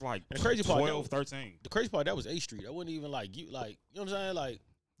like the crazy part, 12, 13. The crazy part, that was A Street. That wasn't even like you know what I'm saying? Like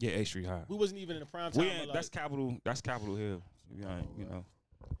Yeah, A Street High. we wasn't even in the prime time. That's Capitol Hill. You know.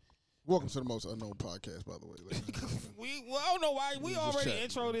 Welcome to the Most Unknown Podcast, by the way. I don't know why we already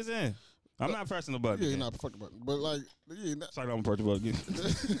intro this in. I'm not pressing the button. Yeah, you're not fucking button. But like, sorry, I'm pressing the button again.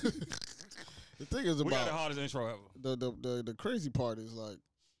 The thing is about we got the hardest intro ever. The crazy part is like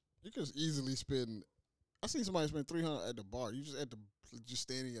you can easily spend. I seen somebody spend $300 at the bar. You just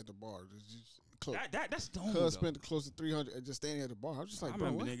standing at the bar. That's dumb. Spent close to $300 and just standing at the bar. I was just like, I bro,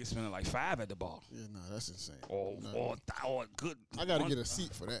 remember what? niggas spending like $5 at the bar. Yeah, nah, that's insane. Or good. I got to get a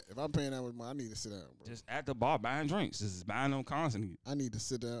seat for that. If I'm paying that with money, I need to sit down, bro. Just at the bar buying drinks. Just buying them constantly. I need to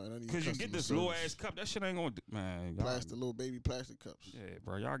sit down and I need because you get this little ass cup. That shit ain't gonna man. Plastic, little baby plastic cups. Yeah,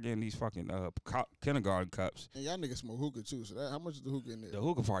 bro. Y'all getting these fucking kindergarten cups. And y'all niggas smoke hookah too. So how much is the hookah in there? The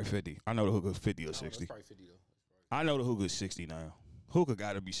hookah probably 50. I know the hookah 50 or 60. That's probably 50 though. I know the hookah is 60 now. Hookah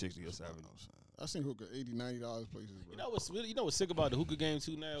got to be 60 or 70. I seen hookah $80, $90 places, bro. You know what's sick about the hookah game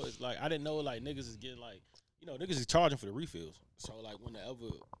too now? It's like I didn't know like niggas is getting like niggas is charging for the refills. So like when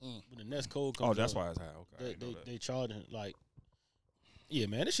the next code comes, that's why it's high. Okay, they charging like, yeah,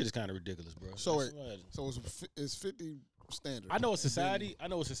 man, this shit is kind of ridiculous, bro. So it's 50 standard. I know a society.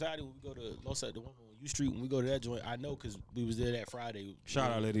 When we go to Los the one on U Street, when we go to that joint, I know because we was there that Friday.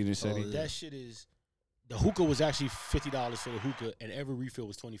 Shout out Lady in the City. That shit is. The hookah was actually $50 for the hookah, and every refill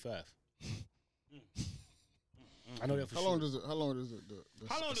was $25. I know that for How sure. long does the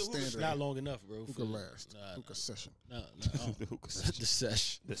standard? It's not long enough, bro. Hookah last. Hookah session. No. The hookah session. The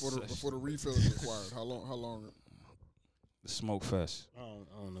sesh. Before the refill is required. How long? The smoke fest. I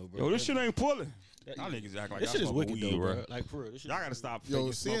don't know, bro. Yo, this shit ain't pulling. Y'all niggas act like this y'all shit is wicked, weed, though, bro. Like for real, y'all gotta stop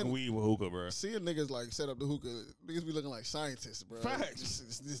smoking weed with hookah, bro. Seeing niggas like set up the hookah, niggas be looking like scientists, bro.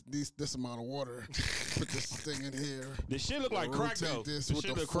 Facts. This amount of water. Put this thing in here. This shit look like crack though. This with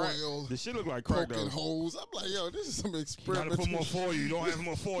the foil. This shit look like crack though. Poking holes. I'm like, yo, this is some experiment. You gotta put more foil. You don't have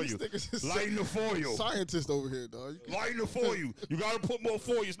more foil. Lighten the foil. Scientist over here, dog. Lighten the foil. You gotta put more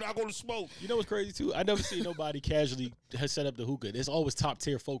foil. It's not gonna smoke. You know what's crazy too? I never seen nobody casually has set up the hookah. There's always top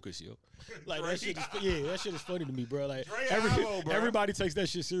tier focus, yo. Like that shit is funny to me, bro. Like everybody takes that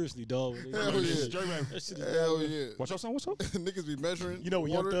shit seriously, dog. Hell yeah. Hell yeah. What's up, son? What's up? Niggas be measuring. You know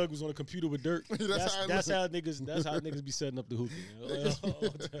when Young Thug was on a computer with dirt. That's how niggas be setting up the hookah. You know?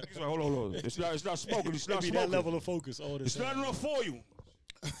 He's like, hold on. It's not smoking. It's not smoking. That level of focus all the time. It's not enough for you.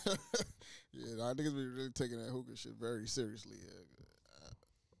 Yeah, nah, niggas be really taking that hookah shit very seriously.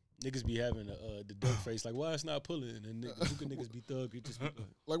 Niggas be having the dirt face, like, why it's not pulling? And hookah niggas be thug. It just be,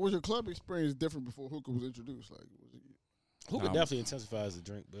 like, was your club experience different before hookah was introduced? Like, was it? Hookah definitely intensifies the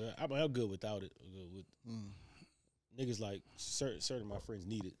drink, but I'm good without it. I'm good with niggas like certain of my friends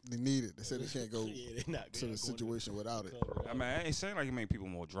need it. They need it. They said they can't go they're not to the situation without it. I mean, I ain't saying like it make people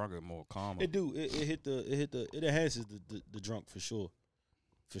more drunker, more calmer. It do. It enhances the drunk for sure.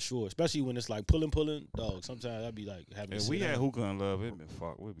 For sure, especially when it's like pulling, dog. Sometimes I'd be like having. If we had hookah in love, it'd been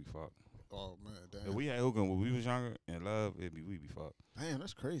fucked. We'd be fucked. Oh man, damn. If we had hookah when we was younger in love, we'd be fucked. Damn,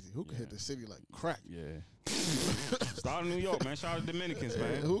 that's crazy. Hookah hit the city like crack. Yeah. Start in New York, man. Shout out to Dominicans,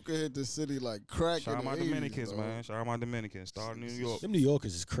 man. Hookah hit the city like crack. Shout out my Dominicans, man. Shout out my Dominicans. Start in New York. Them New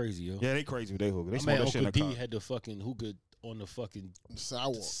Yorkers is crazy, yo. Yeah, they crazy with their hookah. They my smoke man that shit in Uncle the D car. had the fucking hookah on the fucking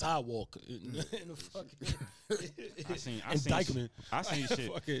sidewalk in the fucking I seen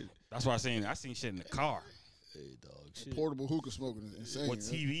shit. That's why I seen shit in the car. Hey, dog, shit. Portable hookah smoking is insane. With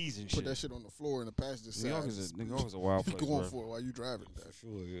TVs and shit. Put that shit on the floor in the passenger side. New York is a wild place, going bro. for it while you driving. For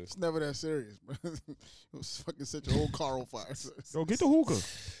sure, yeah. It's never that serious, bro. You'll fucking set your whole car on fire. Yo, get the hookah.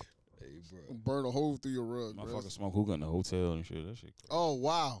 Hey, bro. Burn a hole through your rug, bro. Motherfuckers smoke hookah in the hotel and shit. That shit crazy. Oh,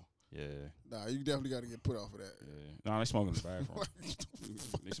 wow. Yeah. Nah, you definitely got to get put off of that. Yeah. Nah, they smoking in the bathroom.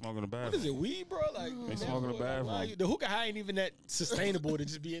 They smoking in the bathroom. What is it, weed, bro? Like they smoking in the bathroom. The hookah high ain't even that sustainable to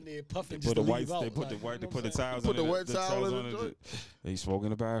just be in there puffing. They put the whites. They put the towels on it. Put the wet towel in it. They smoke in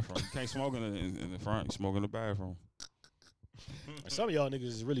the bathroom. You can't smoke in the front. You smoke in the bathroom. Some of y'all niggas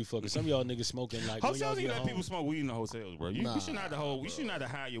is really fucking. Some of y'all niggas smoking like hotels. You let people smoke weed in the hotels, bro. You shouldn't have to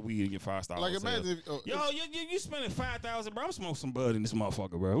hide your weed in your 5-star like hotel. Imagine you spending $5,000, bro. I'm smoking some bud in this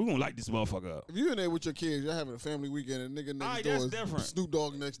motherfucker, bro. We gonna light this motherfucker up. If you in there with your kids, you're having a family weekend, and nigga next door is different. Snoop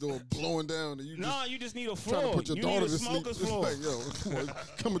Dogg next door blowing down, and you just need a floor. Trying to put your daughter to sleep. Smoker's floor. Like, yo, come on,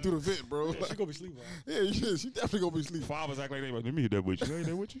 coming through the vent, bro. Yeah, she gonna be sleeping. Yeah, she definitely gonna be sleeping. Fathers act like they like, let me hit that with you. Ain't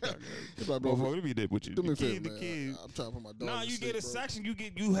that with you? Like, bro, let me hit that with you. Do me a favor, man. I'm trying to put my daughter. Nah, you get a section.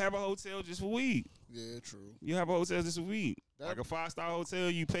 You have a hotel just for weed. Yeah, true. You have a hotel just for weed. Like a 5-star hotel,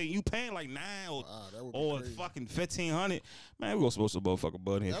 you paying like $9 or fucking $1,500. Man, we gonna smoke some motherfucking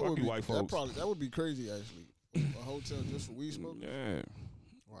bud here. Fuck you white folks. That would be crazy actually. A hotel just for weed smoking. Yeah.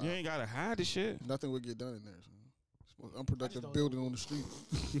 Wow. You ain't gotta hide the shit. Nothing would get done in there. So. It's the most unproductive building on the street.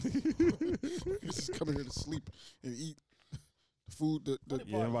 You just come in here to sleep and eat the food.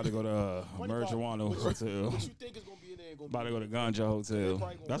 Yeah, I'm about to go to Marijuana Hotel. What you think is gonna be in there? About to go to Ganja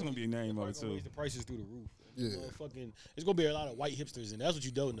Hotel. That's gonna be the name of it too. Raise the prices through the roof. Yeah. It's gonna be a lot of white hipsters, and that's what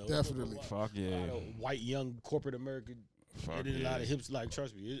you don't know. Definitely. Fuck yeah. A lot of white young corporate American. Fuck And then yeah. a lot of hips. Like,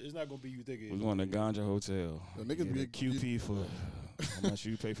 trust me, it's not gonna be you think it We're is. going to Ganja Hotel. The niggas You be get a QP for how much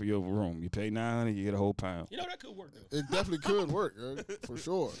you pay for your room. You pay $900, you get a whole pound. You know that could work though. It definitely could work, for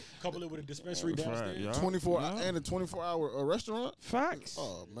sure. Couple it with a dispensary Right, downstairs. yeah. 24 Yeah. and a 24-hour restaurant. Facts.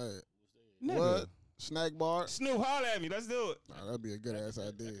 Oh man, Nigga. what snack bar? Snoop, holler at me. Let's do it. Nah, that'd be a good ass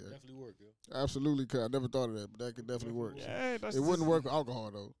idea. That could definitely work, yo. Absolutely could. I never thought of that, but that could definitely work. Yeah, that's It wouldn't work with alcohol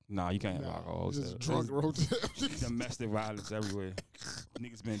though. Nah, you can't have alcohol. It's just It's drunk hotel. domestic violence everywhere.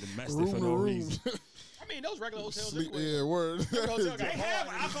 Niggas been domestic Room for to no room. reason. I mean, those regular hotels. Sleep, anyway. yeah, word. hotel got They have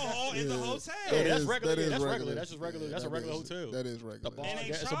bar. alcohol in the Yeah. hotel. Yeah, That that's is- regular. that Yeah, is that's regular. regular. That's just regular. Yeah, That's a that regular is- hotel. That is The regular. bar, And they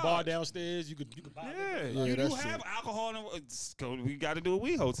it's a bar charge. downstairs. You could buy. Yeah, Yeah, you that's have true. alcohol in the. We got to do a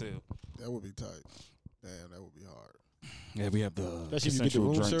weed hotel. That would be tight. Damn, that would be hard. Yeah, we have the Especially if you get the essential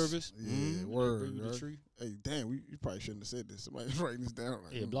room drinks. service. Yeah, word. Bring you the right? tree. Hey, damn, you probably shouldn't have said this. Somebody's writing this down.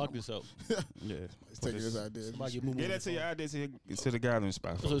 Like, Yeah, block this out. Yeah, Let's take this idea. Somebody get moving. get that to your idea to the gathering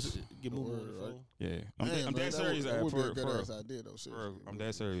spot. folks. Get moving on Word, the right? phone. Yeah, Damn, I'm man, dead serious. That would be a For good real. ass idea, though. For Seriously. real. I'm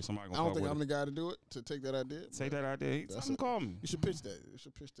dead serious. Somebody I gonna don't fuck think with I'm it. the guy to do it, to take that idea. Take that idea. That's Someone call me. You should pitch that. You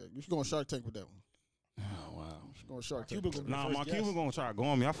should pitch that. You should go on Shark Tank with that one. Oh wow. You should go on Shark Tank. Cuba gonna be Nah, the Mark first Cuban guest. gonna try to go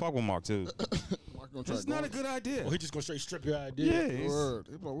on me. I fuck with Mark too. Mark gonna try It's to not go a good idea. Or he just gonna straight strip your Yeah, idea. it's, Word.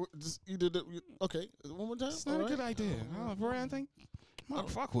 Just, you did it. Okay, one more time. it's not a good idea. Oh, bro, I think Mark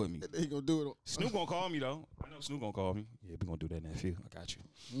fuck with me. He gonna do it. Snoop gonna call me though. I know Snoop gonna call me. Yeah, we gonna do that, nephew. I got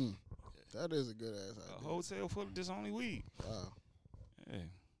you. That is a good ass A idea. hotel full of this only weed. Wow. Yeah.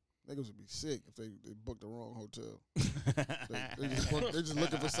 Niggas would be sick if they booked the wrong hotel. They just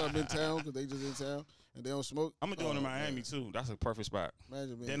looking for something in town because they just in town and they don't smoke. I'm gonna do it in Oh, Miami man. too. That's a perfect spot.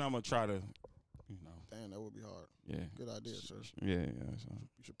 Imagine me. Then I'm gonna try to, you know, Damn, that would be hard. yeah. Good idea, sir. Yeah. So.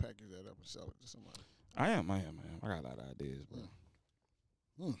 You should package that up and sell it to somebody. I am, man. I got a lot of ideas,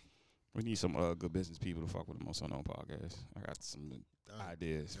 bro. We need some good business people to fuck with them on some podcast. I got some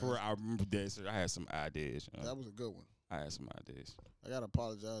ideas. For I remember that, sir. I had some ideas. You know? That was a good one. I had some ideas. I gotta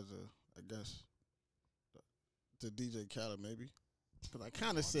apologize, I guess, to DJ Khaled maybe, because I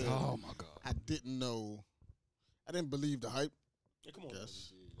kind of said Oh my god. I didn't know, I didn't believe the hype. Yeah, come on.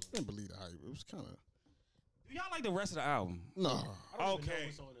 Yes. I didn't believe the hype. It was kind of Do y'all like the rest of the album? no. I don't even know Okay.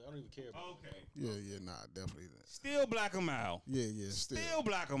 what's on it. I don't even care about it. Okay. Yeah, nah, definitely not. Still Black 'em out. Yeah, still. Still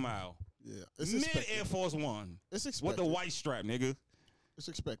Black 'em out. Yeah, it's Mid expected. Air Force One It's with expected. the white strap, nigga. It's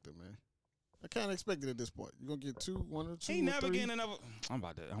expected, man. I kind of expected at this point. You're gonna get one or two. He or never three. getting another. I'm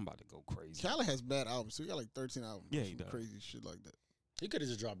about to go crazy. Khaled has bad albums, so he got like 13 albums. Yeah, he Some does. crazy shit like that. He could have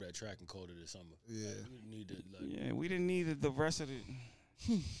just dropped that track and called it this summer. Yeah. Like, we need to, like, Yeah, we didn't need the rest of it.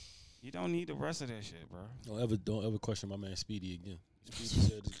 You don't need the rest of that shit, bro. don't ever question my man Speedy again. Speedy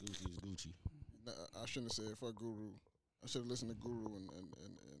said it's Gucci is Gucci. Nah, I shouldn't have said fuck Guru. I should have listened to Guru and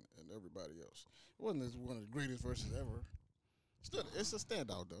everybody else. It wasn't one of the greatest verses ever. Still, it's a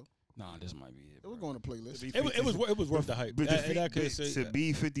standout though. Nah, this might be it. It was going to playlist. It was worth the hype. But And I could say to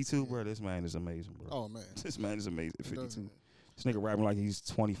be 52, bro, this man is amazing, bro. Oh man, This man is amazing. it 52. doesn't, This nigga rapping like he's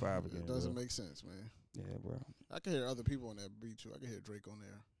 25 again. it doesn't bro. make sense, man. Yeah, bro. I can hear other people on that beat too. I can hear Drake on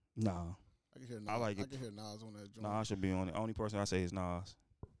there. Nah. I can hear Nas. I like it. I can hear Nas on that joint. Nas should be on it. Only person I say is Nas.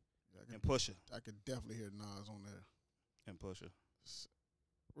 And Pusha. I could definitely hear Nas on there. And Pusha.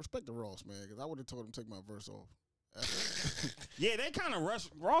 Respect to Ross, man, because I would have told him to take my verse off. Yeah, they kind of rush.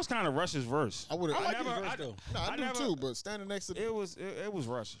 Ross kind of rushed his verse. I would have. I like never. his verse, though. No, I I do never- too. But standing next to It was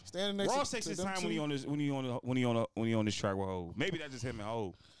rushing. standing next Ross to takes his them time two, when he on this track with Hov. Maybe that's just him and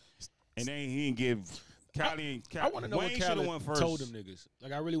Hov. And then he didn't give Cali and I want to know Wayne what should have won Khaled first. told them niggas.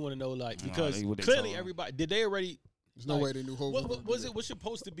 Like, I really want to know, like, Nah, because what they clearly told 'em. everybody did they already. There's no like, way they knew Hov. What was it? What's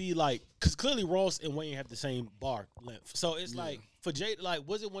supposed to be like? Because clearly Ross and Wayne have the same bar length. So it's like for Jay, like,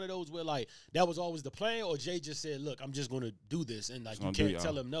 was it one of those where like that was always the plan, or Jay just said, "Look, I'm just going to do this," and like Just you gonna do can't y'all.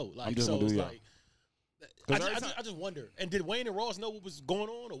 tell him no. Like, just so gonna it's do y'all. like. 'Cause every time- I just wonder. And did Wayne and Ross know what was going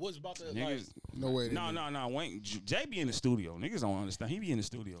on, or what was about to? Like, Niggas, No way. They no, knew. no. Wayne, Jay be in the studio. Niggas don't understand. He be in the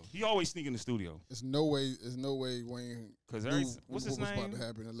studio. He always sneak in the studio. There's no way. There's no way Wayne 'Cause knew every- what what's was his about name? to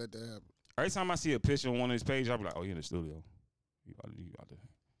happen and let that happen. Every time I see a picture on one of his pages, I be like, "Oh, he in the studio. You out there."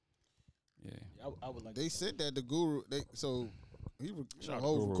 Yeah. I would like. They to sent that to Guru. He Shout out to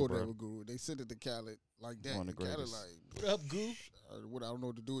Hov Guru, recorded bro. that with Guru. They sent it to Khaled like that. One of the Khaled greatest. like, What up, Goo? what I don't know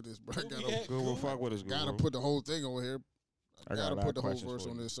what to do with this, bro. I Guru gotta, be at- Good, we'll fuck with us. gotta Guru. put the whole thing over here. I gotta put the whole verse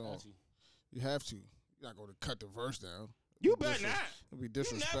on this song. You have to. You're not going to cut the verse down. You better not. It'll be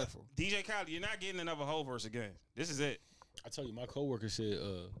disrespectful. DJ Khaled, you're not getting another whole verse again. This is it. I tell you, my coworker said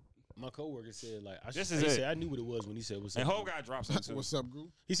like, I knew what it was when he said what's up. And Hov got dropped something too. What's up, Guru?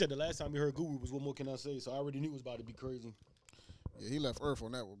 He said the last time he heard Guru was what more can I say? So I already knew it was about to be crazy. Yeah, he left Earth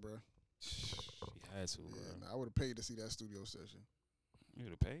on that one, bro. He had to, bro. I would have paid to see that studio session. You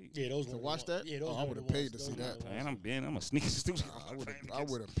would have paid. Yeah, those to watch that. Yeah, those I would have paid to see that. Man, I'm a sneaky studio. I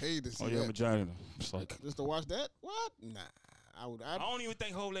would have paid to see that. Oh yeah, vagina. It's like just to watch that. What? Nah. I don't even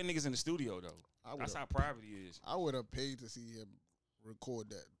think Hov let niggas in the studio though. That's how private he is. I would have paid to see him record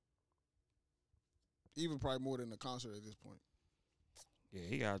that. Even probably more than the concert at this point. Yeah,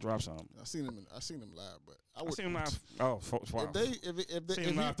 he gotta drop something. I seen him live, but I seen him live. Oh, wow. If they seen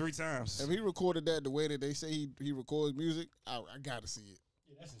him live 3 times. If he recorded that the way that they say he records music, I gotta see it.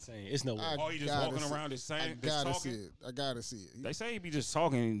 Yeah, that's insane. It's no way. He just walking around just saying, I gotta see it. I gotta see it. They say he be just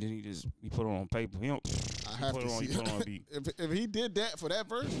talking and then he put it on paper. He don't. I have to see it. On a beat. If he did that for that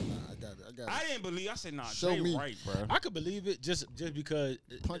verse, I got it. I didn't believe. I said, nah, Show Jay me. right, bro. I could believe it just because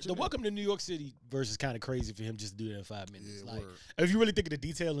the Welcome to New York City verse is kind of crazy for him just to do that in 5 minutes. Yeah, like, word. if you really think of the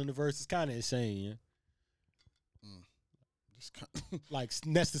detail in the verse, it's kind of insane. Yeah. Like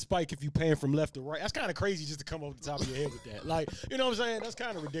that's the spike if you pan from left to right. That's kind of crazy just to come off the top of your head with that. Like, you know what I'm saying? That's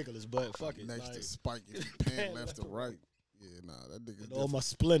kind of ridiculous, but fuck it. Next like, to spike if you pan left to right. Yeah, nah, that nigga's all my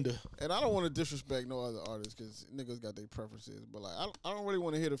splendor. And I don't want to disrespect no other artists because niggas got their preferences. But like, I don't really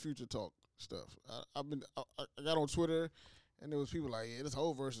want to hear the Future talk stuff. I got on Twitter and there was people like, yeah, this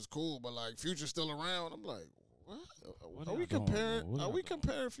whole verse is cool, but like Future's still around. I'm like, what? Are we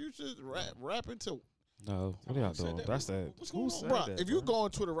comparing Future's rapping to? No, what are y'all doing? That's that. What's going on, bro? If you go on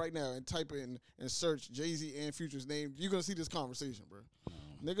Twitter right now and type in and search Jay-Z and Future's name, you're gonna see this conversation, bro.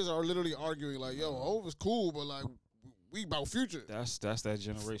 Niggas are literally arguing like, "Yo, Hov is cool, but like, we about Future." That's that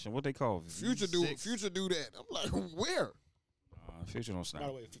generation. What they call Future do that. I'm like, where? Future don't snap. By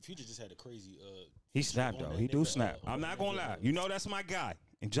the way, Future just had a crazy. He snapped though. He do snap. I'm not gonna lie. You know that's my guy,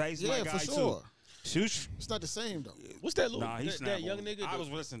 and Jay's my guy for sure. too. Shoot. It's not the same though. What's that little that young nigga? I was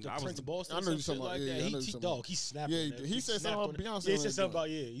listening. I was Boston. I know you talking about. Like yeah, that. He snapped. Yeah, he said something about Beyonce. Yeah, he said something about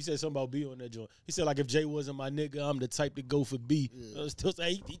He said something about B on that joint. He said like if Jay wasn't my nigga, I'm the type to go for B. Yeah. Still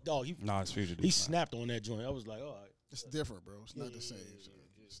say it's Future. He snapped on that joint. I was like, all right. It's different, bro. It's not the same.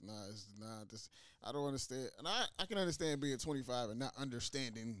 It's not this. I don't understand, and I can understand being 25 and not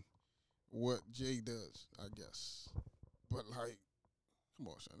understanding what Jay does. I guess, but like, come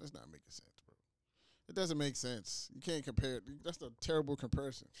on, son, that's not making sense. It doesn't make sense. You can't compare it. That's a terrible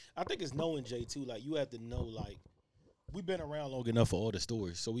comparison. I think it's knowing Jay too. Like you have to know. Like we've been around long enough for all the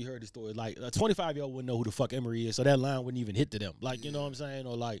stories, so we heard the story. Like a 25-year-old wouldn't know who the fuck Emery is, so that line wouldn't even hit to them. Like you know what I'm saying,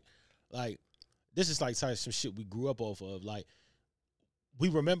 or like this is like some shit we grew up off of. Like we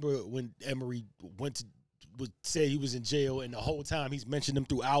remember when Emery said he was in jail, and the whole time he's mentioned them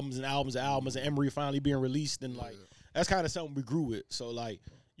through albums and albums and albums, and Emery finally being released, and like that's kind of something we grew with. So like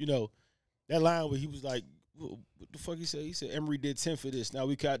you know. That line where he was like, what the fuck he said? He said, Emery did 10 for this. Now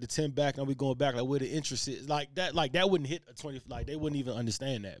we got the 10 back. Now we going back. Like, where the interest is. Like, that wouldn't hit a 20. Like, they wouldn't even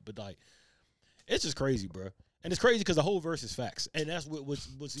understand that. But, like, it's just crazy, bro. And it's crazy because the whole verse is facts. And that's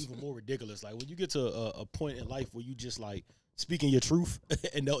what's even more ridiculous. Like, when you get to a point in life where you just, like, speaking your truth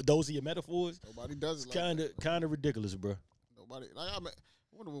and those are your metaphors. Nobody does it like kind of ridiculous, bro. Nobody. Like, I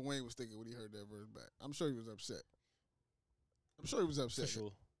wonder what Wayne was thinking when he heard that verse back. I'm sure he was upset. For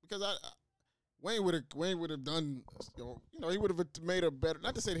sure. Because Wayne would have done, you know, he would have made a better.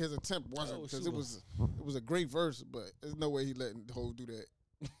 Not to say that his attempt wasn't, because it was a great verse, but there's no way he letting Hov do that.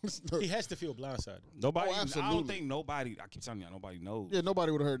 He has to feel blindsided. Nobody, I don't think nobody. I keep telling you, nobody knows. Yeah,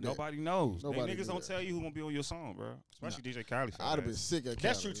 nobody would have heard that. Nobody knows. Nobody niggas don't tell you who gonna be on your song, bro. Especially DJ Khaled. I'd have been sick at Khaled.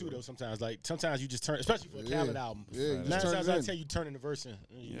 That's true too, though. Sometimes you just turn, especially for a Khaled album. Yeah, 9 times out of 10, you turn in the verse in.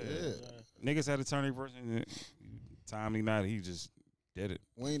 Niggas had to turn their verse in. Timely matter. He just did it.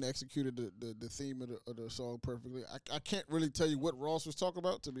 Wayne executed the theme of the song perfectly. I can't really tell you what Ross was talking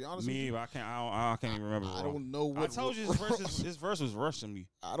about, to be honest with you. I can't even remember. I don't know what. I told you his verse was rushing me.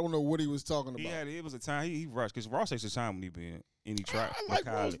 I don't know what he was talking about. It was a time he rushed, because Ross takes his time when he be in any track. I like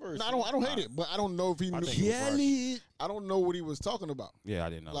Ross' verse. No, I don't hate it, but I don't know if he knew. I don't know what he was talking about. Yeah, I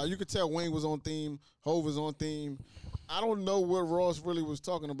didn't know. Like, you could tell Wayne was on theme, Hov was on theme. I don't know what Ross really was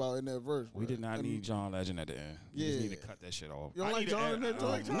talking about in that verse. We did not need John Legend at the end. You just need to cut that shit off. You don't like John in that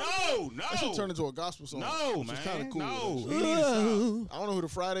joint? No. That should turn into a gospel song. No, man. It's kind of cool. No. I don't know who the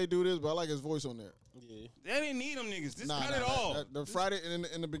Friday dude is, but I like his voice on there. Yeah. They didn't need them niggas. Just cut it off. The Friday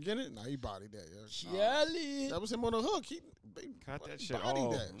in the beginning, he bodied that. Yeah. That was him on the hook. they Cut that fucking shit bodied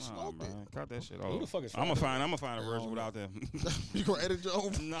off. that, Nah, smoked it. man. Cut that shit off. Who the fuck is I'm gonna Friday? find a version without them. You gonna edit your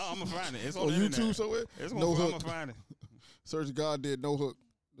own No, I'm gonna find it. It's on on the YouTube internet. somewhere? It's No I'm hook. gonna find it. Search God did no hook.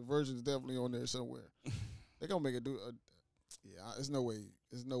 The version is definitely on there somewhere. They gonna make it do. Yeah, there's no way.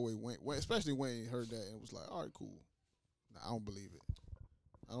 There's no way Wayne, especially Wayne, heard that and was like, "All right, cool." Nah, I don't believe it.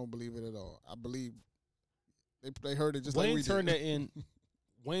 I don't believe it at all. I believe they heard it just Wayne like we turned did. that in.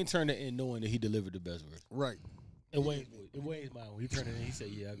 Wayne turned it in knowing that he delivered the best verse. Right. In Wayne's mind, when he turned it in, he said,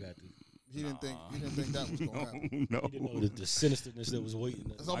 "Yeah, I got this." He didn't think that was gonna happen. No. He didn't know the sinisterness that was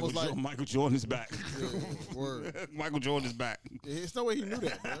waiting. It's almost like Michael Jordan is back. yeah, word. Michael Jordan is back. Yeah, it's no way he knew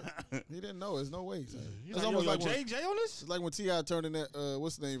that, bro. He didn't know. There's no way. He's It's like, almost yo, like Jay when, on this? it's like when T.I. turned in that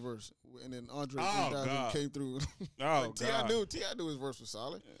what's the name verse, and then Andre Oh, 3000 God. came through. Oh, Like, T.I. knew his verse was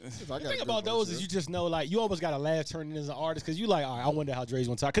solid. The thing about those is you just know, like, you almost got to laugh turning as an artist because you like, all right, I wonder how Dre's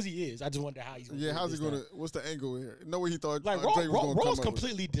gonna talk because he is. I just wonder how he's gonna. Yeah, do how's he this gonna? time. What's the angle here? No way he thought Like Dre was gonna Ross come up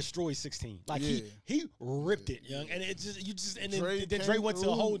completely destroyed 16. Like Yeah. he ripped it, young, and it just and then Dre Dre came went to a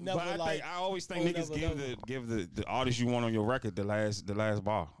through. whole But nother like. I always think whole niggas nother give the artist you want on your record the last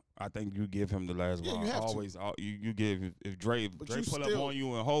bar. I think you give him the last Yeah, bar. you have to. Always, you give if Dre But Dre you pull up still- on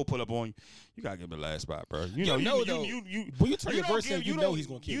you and Hov pull up on you, you gotta give him the last spot, bro. You know, though, when you turn your don't verse in, you know don't- he's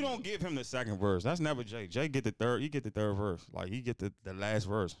gonna kill You you. don't give him the second verse. That's never Jay. Jay get the third. He get the third verse. Like he get the last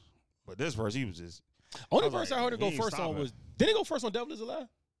verse. But this verse, he was just Only I was verse like, I heard him he go ain't first on stopping. was did he go first on Devil Is Alive?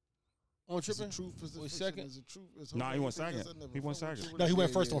 On Is Tripping? it truth? Is it Was fiction? second? Is it truth? Is Nah, he went everything second. else I never He went fuck with second. you No, he with? went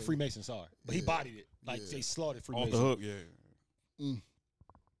Yeah, first yeah, on yeah. Freemason. Sorry, but he Yeah. bodied it like Yeah. they slaughtered off Freemason. the hook. Yeah.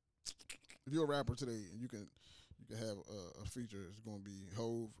 If you're a rapper today, and you can have a feature. It's gonna be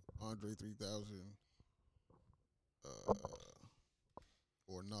Hov, Andre 3000,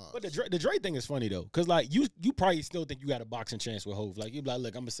 or Nas. But the Dre thing is funny though, cause like you probably still think you got a boxing chance with Hov. Like you be like,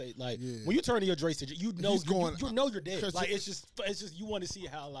 look, I'm gonna say like Yeah. when you turn to your Dre situation, you know He's going- you know you're dead. 'cause Like you- it's just you want to see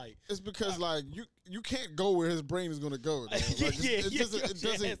how like It's because like you can't go where his brain is gonna go. Though. Like, it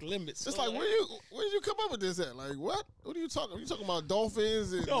doesn't. has limits. It's So, like where did you come up with this at? Like what? What are you talking? Are you talking about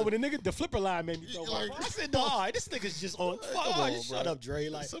dolphins? And, No, but the flipper line made me throw Like- up. I said, no, all right, this nigga's just on. Come on, Shut bro. up, Dre.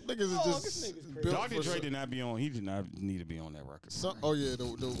 Like some niggas is oh, just this nigga's crazy. built Dr. for Dre some- did not be on. He did not need to be on that record. Oh yeah, the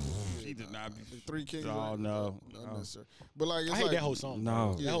He did not. the Three Kings. Oh, joint? no. Not necessary. But like it's I hate like that whole song.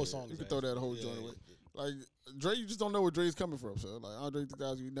 No. bro. That whole song. You is can throw ass. that whole Yeah, joint yeah, away. Like Dre, you just don't know where Dre's coming from, so like Andre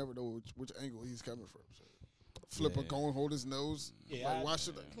 3000, you never know which angle he's coming from. So. Flipper Yeah. going, hold his nose. Yeah, like, I- why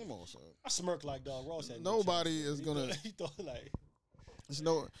should I? Come on, son. I smirk like Dog Ross had. Nobody no chance. is He gonna- He thought like. There's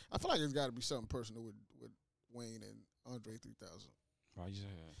no. I feel like it's got to be something personal with Wayne and Andre 3000. Why you say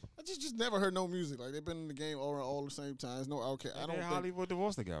that? I just never heard no music. Like they've been in the game all the same time. There's no Outkast. I They don't did think. Hollywood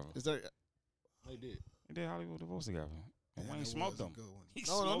divorce together. Is there? They did. They did Hollywood divorce together. And Yeah, Wayne that smoked was a them. good one. He No,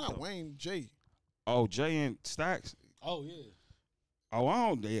 smoked not them. Wayne. Jay. Oh, Jay and Stacks. Oh yeah. Oh, I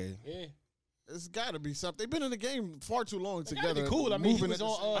don't. Yeah. Yeah. It's got to be something. They've been in the game far too long It gotta together. be cool. I mean, he moving was at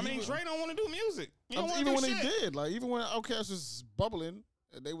the on, same- I mean, Dre don't want to do music. He don't wanna even do when shit. they did, like even when Outkast was bubbling,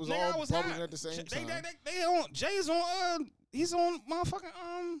 and they was Nigga, I all was bubbling hot. at the same They time. they on. Jay's on. He's on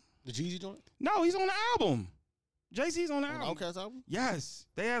motherfucking. The Jeezy joint. No, he's on the album. Jay-Z's on the On the album. Outkast album? Yes,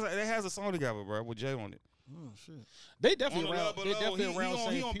 they has a song together, bro, with Jay on it. Oh shit! They On definitely the around. Love They Below, definitely around the he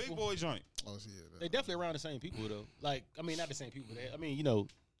same on Big people. Boy joint. Oh, yeah. They definitely around the same people though. Like I mean, not the same people. I mean, you know,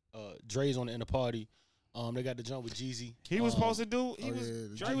 Dre's on the inner party. They got the joint with Jeezy. He was supposed to do. oh, yeah,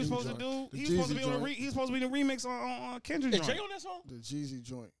 the Dre was Jeezy supposed to joint. do. The He was supposed to Jeezy be on. joint. He was supposed to be the remix on Kendrick Is joint. Jay on that song? The Jeezy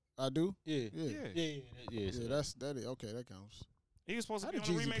joint. I do. Yeah. Yeah. Yeah. Yeah. Yeah, So that's that. Okay, that counts. He was supposed How to be did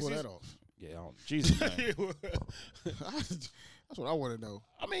on the Jeezy remix. pull He's- that off? Yeah, I don't- Jesus, man. That's what I want to know.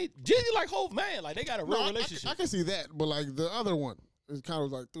 I mean, Jeezy like Hov man. Like they got a real No, relationship. I can see that, but like the other one, it kind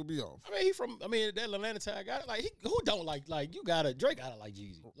of like threw me off. I mean, he from. I mean, that Atlanta tag got it. Like, who don't like you gotta Drake gotta like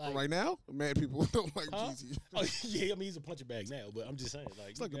Jeezy. Like, Right now, mad people don't like Huh? Jeezy. Oh yeah, I mean he's a punching bag now, but I'm just saying,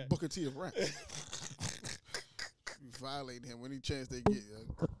 like, It's like you the got- Booker T of rap. You violate him any chance they get.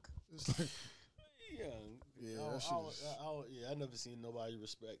 It's like, yeah, that shit is I never seen nobody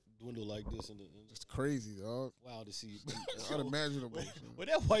respect dwindle like this, and it's crazy, dog. wild to see. Unimaginable. When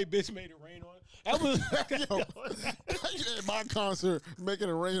that white bitch made it rain on, that was. You at my concert making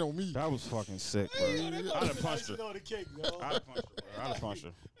it rain on me. That was fucking sick, bro. I'd have punched her. On the cake, yo. I'd have punched her. Bro. I'd have punched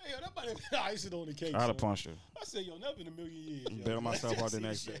her. Hey, yo, that might have been icing on the cake. I'd have son. punched her. I said, yo, never in a million years. Yo. Bail myself out the See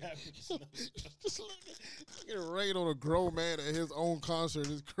next shit day. happen. Just look at it rain on a grown man at his own concert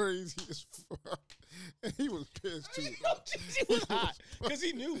is crazy as fuck. And he was pissed too. He was hot because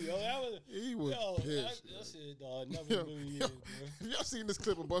he knew, yo. That was, He was yo, pissed. That's it, dog. Never in a million years, bro. Have y'all seen this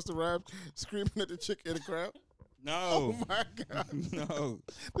clip of Busta Rhymes screaming at the chick in the crowd? No. Oh my god. No.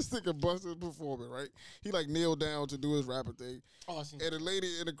 This nigga busted performing, right? He like kneeled down to do his rapper thing. Oh, I seen And the lady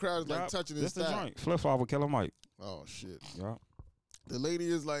in the crowd is like touching his That's the thigh. joint. Flip off with Killer Mike. Oh shit. Yeah. The lady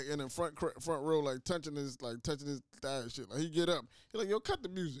is like in the front row, like touching his thigh and shit. Like he get up, he like, yo, cut the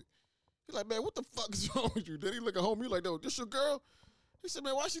music. He like, man, what the fuck is wrong with you? Then he look at home, he like, no, this your girl? He said,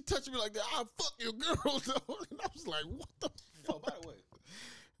 man, why she touching me like that? I'll fuck your girl, though. And I was like, what the Yo, fuck? by the way,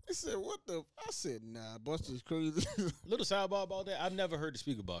 He said, what the? I said, nah, Buster's crazy. little sidebar about that. I've never heard the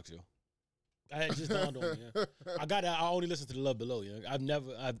speaker box, yo. It just dawned on me. Yeah. I only listen to the Love Below. Yeah, I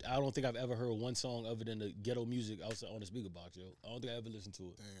don't think I've ever heard one song other than the ghetto music outside on the speaker box, yo. I don't think I ever listened to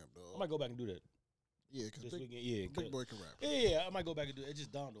it. Damn, dog. I might go back and do that Yeah, because this big, weekend. Yeah, big boy can rap. yeah, I might go back and do it. It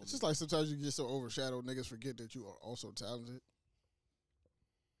just dawned on It's me. just like sometimes you get so overshadowed, niggas forget that you are also talented.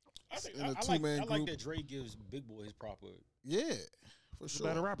 I think in a I two-man like group. that Dre gives Big Boy his proper. Yeah, for He's a sure.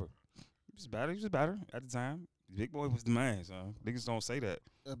 better rapper. He was better. He was better at the time. Big Boy was the man, son. Niggas don't say that.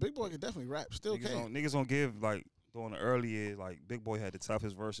 Big boy can definitely rap. Still can. Niggas don't give, like, during the early years, like, Big Boy had the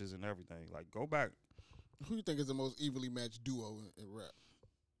toughest verses and everything. Like, go back. Who you think is the most evenly matched duo in rap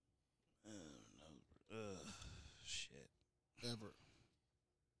Shit. ever?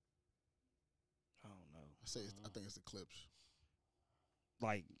 I don't know. I think it's the Clips.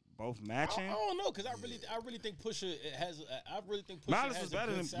 Like, both I matching? don't know because I really think Pusha has. I really think Pusha Malice has was a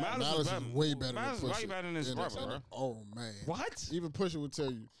better good than sound. Malice was better. way better Malice than was Pusha. way better than his And brother, it's- bro. Oh man. What? Even Pusha would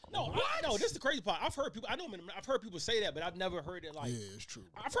tell you. No, this is the crazy part. I've heard people. I know him. I've heard people say that, but I've never heard it like. Yeah, it's true.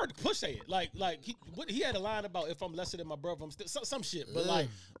 Bro. I've heard Push say it. Like he had a line about if I'm lesser than my brother, I'm still some shit. But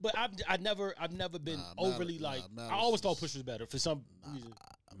Yeah. I've never been Nah, overly Malice- like. Malice I always thought is- Push was better for some reason.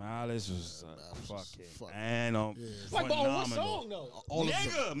 Malice was Malice was fucking and Yeah. Like, but on what phenomenal. song though? All of them.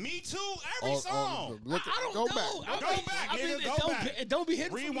 Nigga, me too. Every All of song. them. Look, I don't go know. back. Go back, nigga, go back. It don't be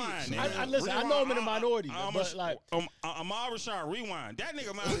hitting Rewind, for me. nigga. I listen. I know I'm in a minority, but like. Amar Rashad, rewind. That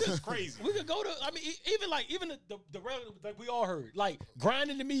nigga Malice is crazy. We could go to. I mean, even the regular like we all heard like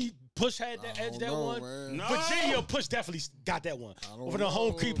grinding to me. Push had that I edge don't that know, one. man. No. Virginia Push definitely got that one. I don't Over the home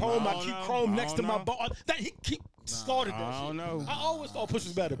know. creep home, I I don't keep know. chrome I next to don't my know. ball. That he keep slaughtered that I don't shit. know. I always thought Push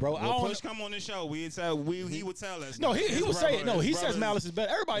was better, bro. I When don't Push come on the show, he would tell us. no, he His would say it. brother- No, his he says brother- Malice is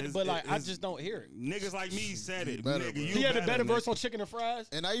better. Everybody, his- but like I his- just don't hear it. Niggas like me said it. better, Nigga, bro. you He had a better nigga. verse on Chicken and Fries.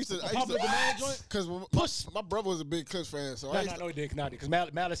 And I used to Popular Demand joint? because Push. my brother was a big Clips fan, so I No, used no, he didn't. Not because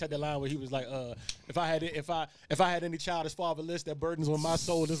Malice had that line where he was like, "If I had any child as fatherless, that burdens on my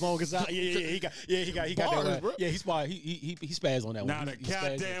soul as long as I." He got that Bars, one. bro. Yeah, he spazzed on that Now one. the He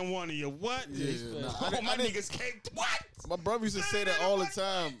spazzed. goddamn one of you. What? Yeah, nah, Oh, my niggas caked. What? my brother used to say that all the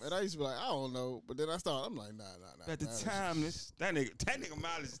time, and I used to be like, I don't know, but then I'm like, nah. At the Malice. time, that nigga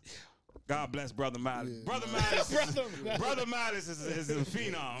Malice. God bless Brother Malice. Yeah. Brother Malice is a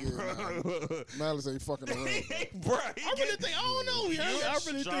phenom, bro. Malice ain't fucking around. Bro, I really think I don't know. Yeah, I really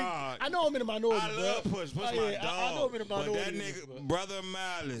think strong. I know I'm in a minority. I bro. love Push. Push Oh, my yeah, dog. I know I'm in a But minority. that nigga, bro. Brother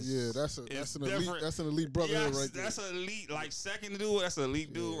Malice. Yeah, that's is an elite. different. That's an elite brotherhood right there. That's an elite, like second dude. That's an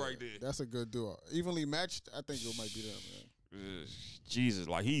elite dude right there. That's a good duo. Evenly matched. I think it might be them, man. Jesus,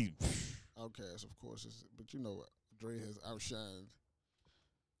 like he. Outkast, of course, but you know what? Dre has outshined.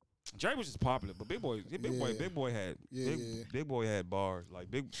 Dre was just popular, but Big Boy had Big Boy had bars like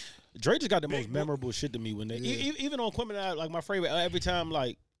big. Dre just got the most Big- memorable shit to me when they Yeah. even on Criminal, like my favorite every time,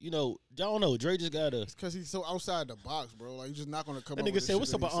 like I don't know. Dre just got a. It's because he's so outside the box, bro. Like you're just not gonna come That up nigga with said, the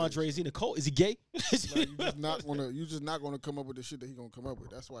 "What's shit up that with he says. Andre? Is he Nicole? Is he gay?" You're just not gonna come up with the shit that he gonna come up with.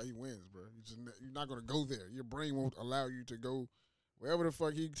 That's why he wins, bro. You're not gonna go there. Your brain won't allow you to go wherever the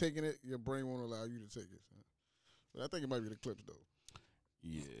fuck he taking it. Your brain won't allow you to take it. So. But I think it might be the Clips though.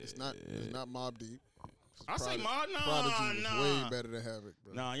 Yeah, It's not Mob Deep. I say Mob. Prodigy Nah. was way better than Havoc,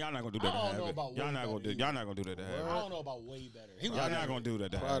 bro. Nah, y'all not gonna do that. I don't to know Havoc. about Y'all way not gonna do. better Y'all not gonna do that to I Havoc. don't know about way better. He Y'all was not gonna do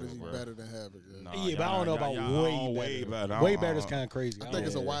that to Havoc, Prodigy's bro. better than Havoc. Yeah. Nah, yeah, but I y'all don't know not- about y'all way better. I Way don't- better is kind of crazy. I think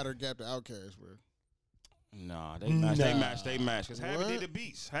it's a don't- wider gap to Outkast, bro. Nah, they match. Because Havoc What? did the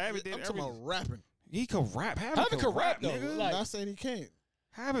beats. Havoc did I'm talking everything. about rapping. He could rap. Havoc could rap, though. nigga. Like- Not saying he can't.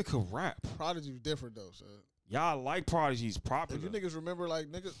 Havoc could rap. Prodigy's different though, son. Y'all like Prodigy's If popular. you niggas remember, like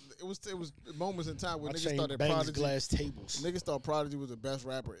niggas, it was moments in time where My niggas chain thought that bangs Prodigy, glass tables. niggas thought Prodigy was the best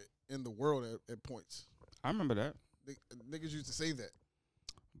rapper in the world at points. I remember that. Niggas used to say that.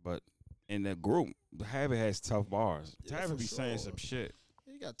 But in the group, Havoc has tough bars. Yeah, Havoc for be saying sure. some shit.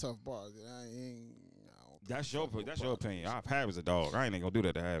 He got tough bars. And I don't think That's he your fuck with opinion. Prodigy. Havoc's a dog. I ain't gonna do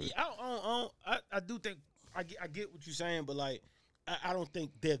that to Havoc. Yeah, I do think I get what you're saying, but like I don't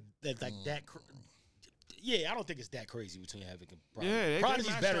think they're like that. Yeah, I don't think it's that crazy between Havoc and Prodigy. Yeah, they Prodigy's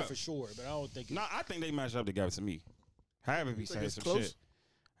match better up. for sure, but I don't think. No, I think they match up together to me. Havoc be You think saying it's some close? shit.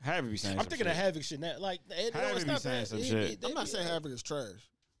 Havoc be saying I'm some thinking shit. of Havoc shit now. Like, Havoc it's be not saying that. some shit. I'm not saying Havoc is trash.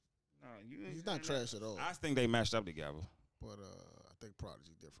 No, He's not trash at all. I think they matched up together. But I think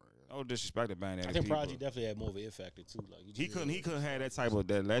Prodigy different. Yeah. No disrespect to Band. I think Prodigy definitely had more of an it factor too. Like He couldn't have that type of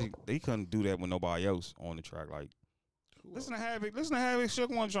that. He couldn't do that with nobody else on the track. Like, listen to Havoc, Shook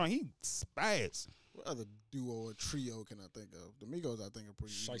one joint. He spaz. What other duo or trio can I think of? The Migos, I think, are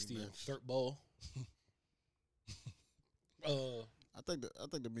pretty. Shiesty and Third Ball. I think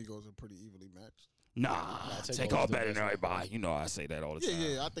the Migos are pretty evenly matched. Nah, Takeoff better than everybody. You know I say that all the time.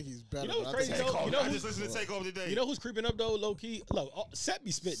 Yeah, I think he's better. You know what's crazy though? You know I just listened to Takeoff today. You know who's creeping up though, low key? Look, Set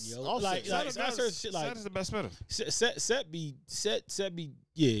be spitting, yo. Like Set is the best spitter. Set be.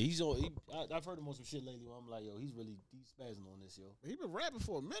 Yeah, he's on. I've heard him on some shit lately. Where I'm like, yo, he's spazzing on this, yo. He been rapping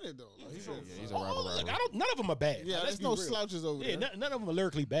for a minute though. Like, he's a rapper. Like, none of them are bad. Yeah, like, there's no slouches over there. Yeah, none of them are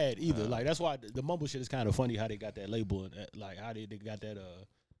lyrically bad either. Like that's why the mumble shit is kind of funny how they got that label and like how they got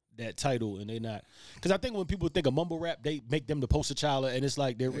that title and they not, because I think when people think of mumble rap, they make them the poster child, and it's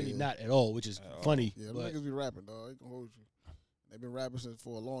like they're really not at all, which is funny. Yeah, niggas be rapping, dog. They can hold you. They've been rapping since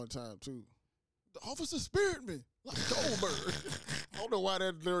for a long time too. The officer spared me like Goldberg. I don't know why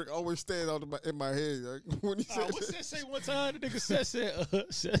that lyric always stands out in my head. Like, when he said what's that say one time? The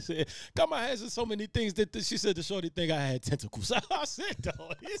nigga said, got my hands in so many things that she said the shorty think I had tentacles. I said,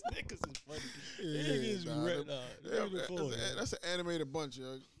 dog, these niggas is funny. That's an animated bunch,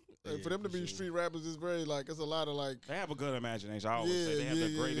 yo. For them to be street rappers is very it's a lot of they have a good imagination. I always say they have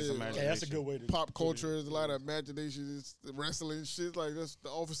the greatest imagination. Yeah, that's a good way to pop culture is a lot of imagination. It's wrestling shit like that's the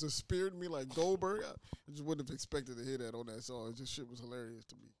officer speared me like Goldberg. I just wouldn't have expected to hear that on that song. It just shit was hilarious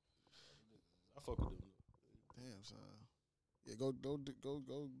to me. I fuck with them. Damn, son. Yeah, go do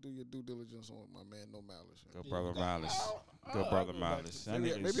your due diligence on my man No Malice. Good brother Malice. Good brother Malice.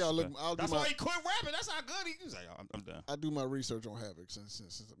 Maybe I'll look. That's why he quit rapping. That's how good he was. Like, I'm done. I do my research on Havoc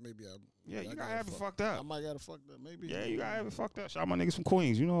since maybe I. Yeah, you gotta have it fucked up. I might gotta fuck that. Maybe. Yeah, you gotta have it fucked up. Shout out my niggas from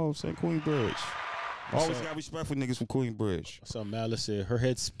Queens. You know what I'm saying? Queensbridge. Always got respect for niggas from Queensbridge. So Malice said her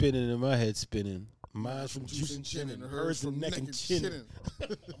head spinning and my head spinning. Mine's from juice and chin and hers from neck and chin.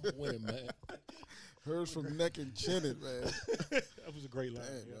 I'm winning, man. Hers from neck and chinning, man. That was a great line.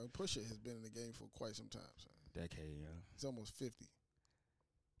 Damn, man. Pusha has been in the game for quite some time. So. Decade, yeah. He's almost 50.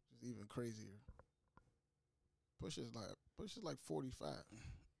 It's even crazier. Pusha's like 45.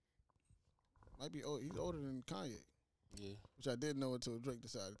 Might be old. He's older than Kanye. Yeah. Which I didn't know until Drake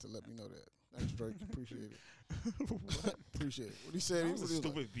decided to let me know that. Thanks, Drake. Appreciate it. Appreciate it. What he said, he was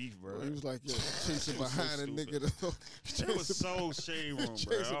stupid beef, bro. He was like, yeah, chasing behind a nigga. It was so shade room,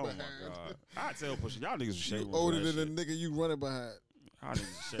 bro. Oh, my God. I tell Pusha, y'all niggas was shade room. Older than the nigga you running behind. Y'all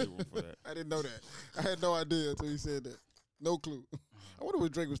niggas shade room for that. I didn't know that. I had no idea until he said that. No clue. I wonder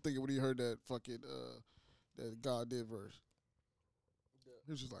what Drake was thinking when he heard that fucking, that God did verse.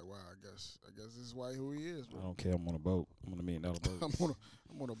 He was just like, wow, I guess this is why who he is, bro. I don't care. I'm on a boat. I'm on $1 million boat.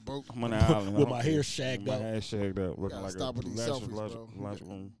 I'm on a boat. I'm on the island. With my hair shagged up. My hair shagged up. Looking like stop with these selfies, bro.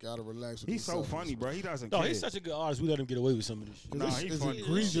 Room. Gotta relax with He's these so selfies, funny, bro. He doesn't No, care. he's such a good artist. We let him get away with some of this shit. Nah, he's funny.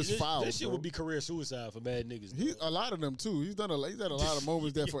 Egregious foul. This shit would be career suicide for bad niggas. A lot of them too. He's had a lot of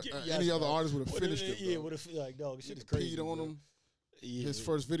moments that for any other artist would have finished him. Yeah, would have like dog. Shit is crazy. Peed on him. Yeah. His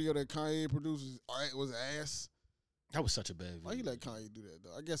first video that Kanye produced was ass. That was such a bad video. Why you let Kanye do that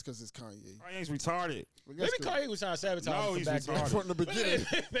though? I guess because it's Kanye. Kanye's retarded. Maybe Kanye was trying to sabotage. No, he's retarded from the beginning.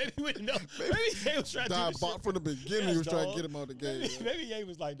 Maybe we didn't know. Maybe he was trying to do from the beginning. He was trying to get him out the game. Maybe Ye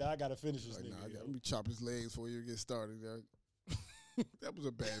was like, "Nah, I gotta finish this nigga." Let me chop his legs before you get started. That was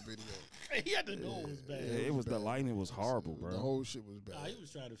a bad video. He had to know it was bad. Yeah, it was the lighting was horrible, bro. The whole shit was bad. Nah, he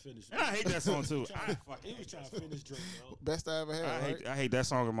was trying to finish. I hate that song too. He was trying to finish Drake, bro. Best I ever had. I hate that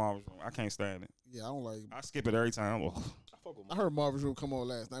song in Marvin's Room. I can't stand it. Yeah, I don't like. I skip it every time. I heard Marvin's Room come on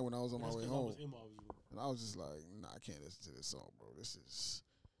last night when I was on my way home, and I was just like, "Nah, I can't listen to this song, bro.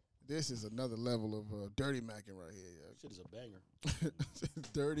 This is another level of dirty macking right here. Yeah. Shit is a banger.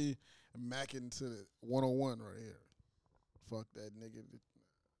 Dirty macking to the 101 right here. Fuck that nigga.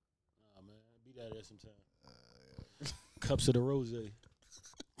 Nah, man, beat that ass sometime. Yeah. Cups of the Rose.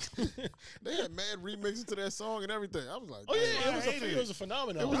 They had mad remixes to that song and everything. I was like, oh yeah, it was a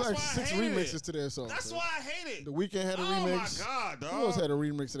phenomenon. It was like 6 remixes to that song. That's why I hate it. The Weeknd had a remix. Oh my God, dog. Who else had a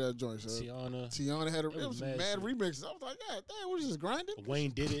remix to that joint, sir? Tiana had it was mad remixes. I was like, God damn, what is this grinding?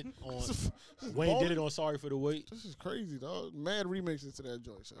 Wayne did it on Sorry for the Wait. This is crazy, dog. Mad remixes to that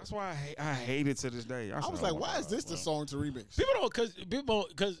joint, sir. That's why I hate it to this day. I was like, why is this the song to remix? People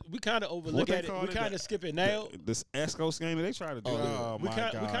because we kind of overlook at it. We kind of skip it now. This Esco scheme they try to do. We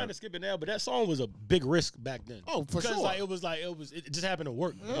kind of skip it now, but that song was a big risk back then. Oh, for sure. Because it just happened to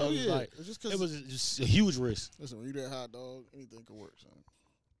work. Hell yeah. It was just a huge risk. Listen, when you that hot dog, anything could work, son.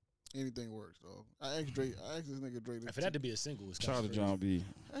 anything works, dog. I asked Drake. I asked this nigga Drake. For that to be a single, it's Shout out to John B.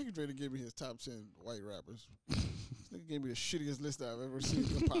 I asked Drake to give me his top 10 white rappers. This nigga gave me the shittiest list I've ever seen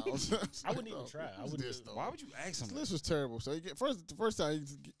in the piles. I wouldn't even try. I wouldn't. Why would you ask him? This list was terrible. So the first time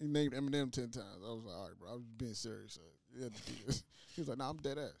he named Eminem 10 times. I was like, all right, bro. I was being serious. So you had to do this. He was like, nah, I'm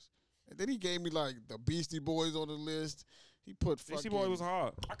dead ass. And then he gave me like the Beastie Boys on the list. He put fucking. Beastie Boy was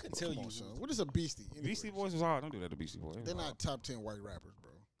hard. I couldn't tell you. Son. What is a Beastie? Anyway? Beastie Boys was hard. Don't do that to Beastie Boys. They're not top 10 white rappers,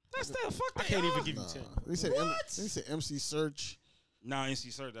 bro. That's the fuck. I can't even give you 10. They said they said MC Search. Nah,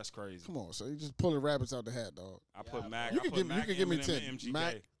 NC Sir, that's crazy. Come on, so you just pulling rappers out the hat, dog. I put Mac. You I can put give me Eminem, 10. and MGK.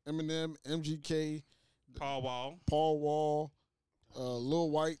 Mac, Eminem, MGK, Paul Wall. Paul Wall, Lil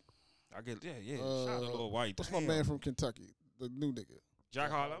Wyte. I get Shout out to Lil Wyte. What's my man from Kentucky? The new nigga.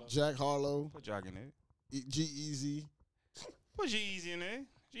 Jack Harlow. Jack Harlow. Put Jack in there. G-Eazy. Put G-Eazy in there.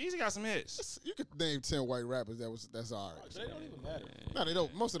 G-Eazy got some hits. You could name 10 white rappers that's all right. They don't even matter. No, they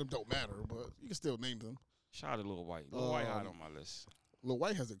don't. Most of them don't matter, but you can still name them. Shout out to Lil Wyte. Lil Wyte hot on my list. Lil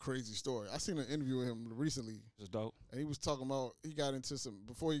Wyte has a crazy story. I seen an interview with him recently. It's dope. And he was talking about, he got into some,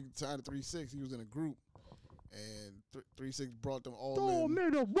 before he signed to 3-6, he was in a group. And 3-6 brought them all in.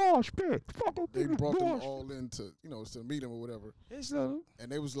 They brought them all in to, to meet him or whatever.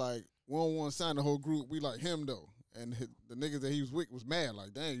 And they was like, we don't want to sign the whole group. We like him, though. And the niggas that he was with was mad.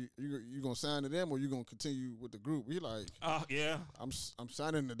 Like, dang, you going to sign to them or you going to continue with the group? He like, yeah. I'm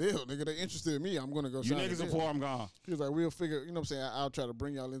signing the deal, nigga. They interested in me. I'm going to go sign the deal. You niggas before I'm gone. He was like, we'll figure, you know what I'm saying? I'll try to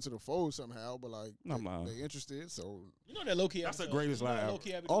bring y'all into the fold somehow, but like, No, they interested, so. You know that low-key That's the greatest line ever.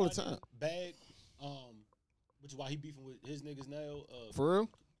 All the time. Bag, which is why he beefing with his niggas now. For real?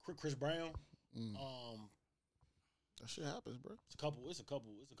 Chris Brown. That shit happens, bro. It's a couple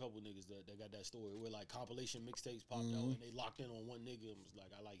niggas that got that story where like compilation mixtapes popped out and they locked in on one nigga and was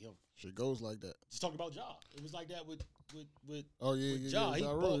like, I like him. Shit goes like that. Just talking about Ja. It was like that with oh yeah, with ja.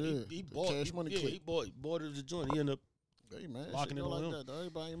 He bought Cash Money clip. He bought it as a joint. He ended up hey man, locking it on like him. that, dog.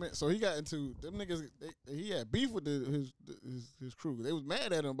 Everybody man. So he got into them niggas. He had beef with his crew. They was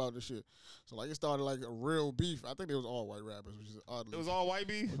mad at him about this shit. So like it started like a real beef. I think they was all white rappers, which is oddly. It was all white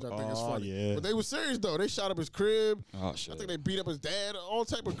beef? Which I think is funny. Yeah. But they was serious though. They shot up his crib. Oh shit. I think they beat up his dad. All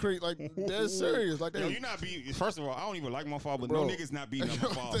type of crazy. Like they're serious. Like they. Yo, you not beating. First of all, I don't even like my father, but Bro. no niggas not beating up my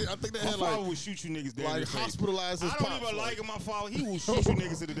father. I think they my had father like would shoot you niggas dead. like in the face. hospitalized his I don't pops, even like. like my father. He will shoot you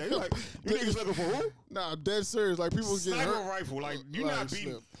niggas to the day. You like you niggas looking for who? Nah, dead serious. Like people was getting Sniper hurt. rifle. Like you Like, not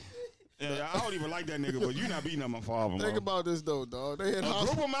beating. slip. Yeah, I don't even like that nigga, but you not beating up my father. Think bro. about this though, dog. They had A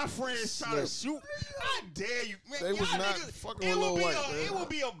group of my friends try to shoot. I dare you, man. They was y'all not niggas, fucking with Lil Wyte, man. It would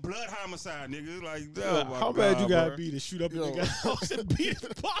be a blood homicide, nigga. Like, oh my How bad God, you gotta bro. be to shoot up a Yo. nigga house and beat his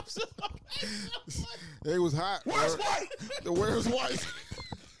pops up? They was hot. Where's bro. White? Where's White?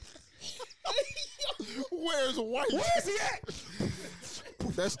 Where's White? Where's he at?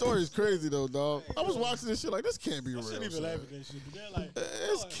 That story is crazy though, dog. I was watching this shit like this can't be I real. shouldn't even son. laugh at that shit, but they're like,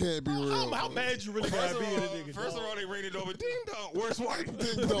 This can't be real. how bro. mad you really First gotta be at a nigga? First of all, they rated over Ding Dong. Where's White?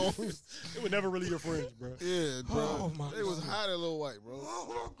 Ding dong. they were never really your friends, bro. Yeah, bro. Oh, my They was hot at Lil White, bro.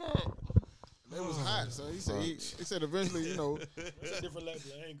 They was hot. So he said eventually, you know. It's a different level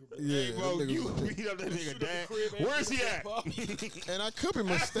of anger, bro. Yeah, Hey, bro, them niggas you was- beat up that nigga, dad. crib and Where's he beat at? up his and I could be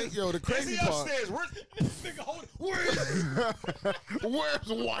mistaken. Yo, the Is crazy he part. upstairs? Nigga, hold it. Where's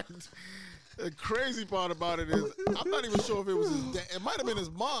White? The crazy part about it is, I'm not even sure if it was his dad. It might have been his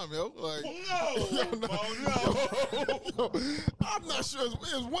mom, yo. Like, No, yo, I'm not sure. It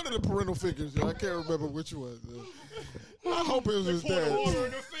was one of the parental figures, yo. I can't remember which one. Yo. I hope it was his Pour the dad. water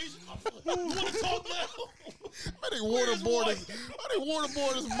in her face. You want to talk now? I think waterboard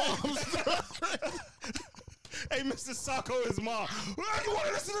his mom. Hey, Mr. Socko, his mom. You want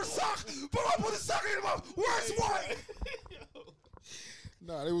to listen to Sock? Put up with the sock in your mouth. Where's White?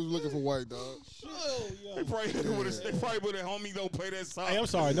 Nah, they was looking for White, dog. They probably would have homie don't play that song. Hey, I'm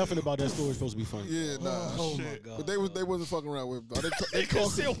sorry. Nothing about that story is supposed to be funny. Yeah, nah. Oh my god. But they wasn't fucking around with him, dog. They They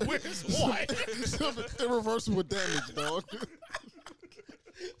called said, "Where's White?" irreversible damage, dog.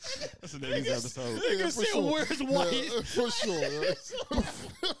 That's the next episode. Nigga for said, sure. "Where's White?" Yeah, for sure. Right?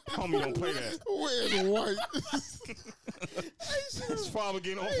 Homie don't play that. Where's White? His father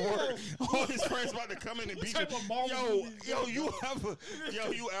getting off work. All his friends about to come in and beat type you. of mom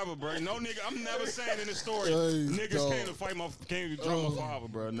You ever, bro. No nigga, I'm never saying in the story, Hey, niggas dog. came to drum my father,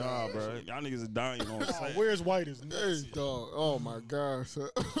 bro. Nah, bro. Y'all niggas are dying on sight. Where's White is Hey, nuts. dog. Oh my gosh.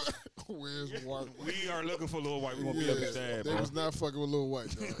 Where's White? We are looking for Lil White. We gonna beat up his dad, They bro. was not fucking with Lil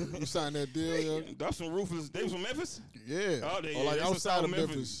White, dog. You signed that deal, yo? That's some ruthless. They was from Memphis? Yeah. Oh, they Or like they some outside South of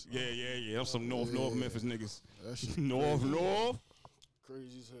Memphis. Yeah. Them some North Memphis niggas. That shit North.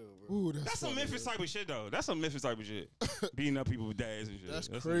 crazy as hell, bro. Ooh, that's some Memphis type of shit, though. That's some Memphis type of shit. Beating up people with dads and shit. That's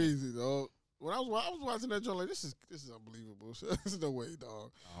crazy, dog. When I was watching that joint, like this is unbelievable. There's no way,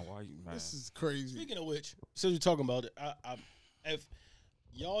 dog. Why you, man? This is crazy. Speaking of which, since you're talking about it, I if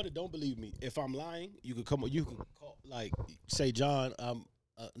y'all that don't believe me, if I'm lying, you can call, like, say, John, I'm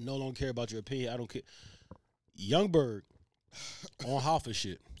no longer care about your opinion. I don't care. Youngberg on Hoffa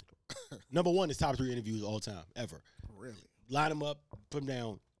shit. Number one is top 3 interviews all time ever. Really? Line them up, put them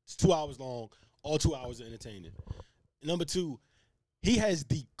down. It's 2 hours long. All 2 hours are entertaining. Number 2, he has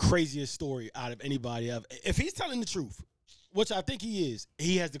the craziest story out of anybody ever. If he's telling the truth, which I think he is,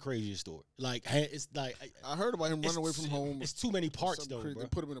 he has the craziest story. Like, it's like I heard about him running away from home. It's too many parts though, bro. They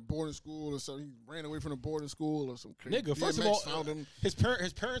put him in a boarding school or something. He ran away from the boarding school or some crazy. Nigga, first of all, found him. His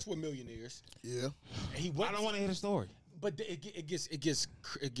parents were millionaires. Yeah. He went, I don't want to hear the story. But it gets. He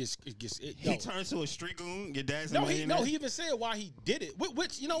turned to a street goon. Your dad's he even said why he did it.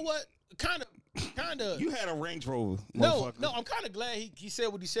 Which you know what, kind of. You had a Range Rover. No, I'm kind of glad he said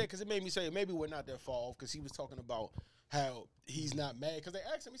what he said because it made me say maybe we're not that far off because he was talking about how he's not mad because they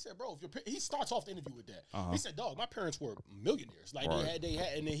asked him. He said, "Bro, if he starts off the interview with that." He said, "Dog, my parents were millionaires. Like they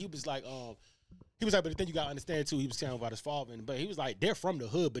had, and then he was like, but the thing you gotta understand too, he was telling about his father, but he was like, they're from the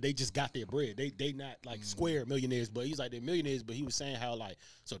hood, but they just got their bread. They not like square millionaires, but he's like they're millionaires. But he was saying how like,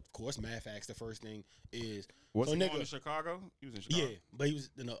 so of course, math facts. The first thing is, was he going to Chicago? He was in Chicago. Yeah, but he was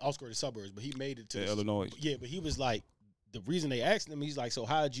in the outskirts of the suburbs, but he made it to Illinois. Yeah, but he was like, the reason they asked him, he's like, so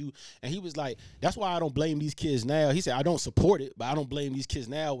how'd you? And he was like, that's why I don't blame these kids now. He said, I don't support it, but I don't blame these kids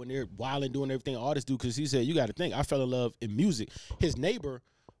now when they're wilding, doing everything artists do. Because he said, you got to think, I fell in love in music. His neighbor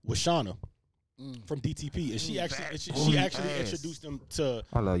was Shauna from DTP, and she actually introduced him to.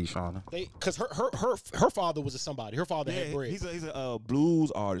 I love you, Shauna. Because her father was a somebody. Her father had bread. He's a blues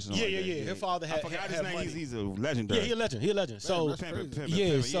artist. Yeah. Her father had. I forgot his name. Money. He's a legendary. Yeah, he a legend. So Never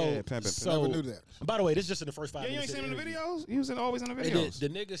knew that. By the way, this is just in the first 5 minutes. minutes. You ain't seen him in the videos? He was always in the videos. The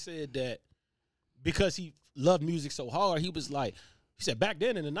nigga said that because he loved music so hard, he said back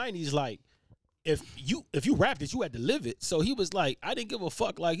then in the 90s, like. If you rapped it, you had to live it. So he was like, I didn't give a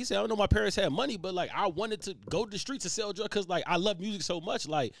fuck. Like he said, I don't know my parents had money, but like I wanted to go to the streets and sell drugs because like I love music so much.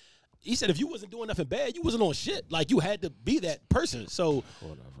 Like he said, if you wasn't doing nothing bad, you wasn't on shit. Like you had to be that person. So,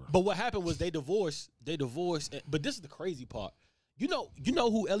 whatever. But what happened was they divorced. But this is the crazy part. You know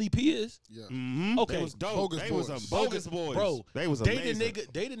who LEP is? Yeah. Mm-hmm. Okay. They was dope. They was a bogus boys. Bro, they was amazing.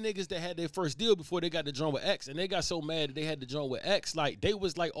 They the niggas that had their first deal before they got the joint with X, and they got so mad that they had the joint with X. Like they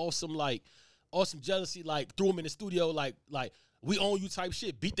was like awesome jealousy, like threw him in the studio, like we own you type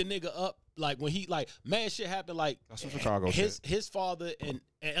shit, beat the nigga up, like when he like mad shit happened, like that's what Chicago his father and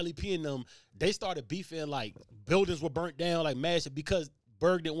LEP and them, they started beefing, like buildings were burnt down, like mad shit because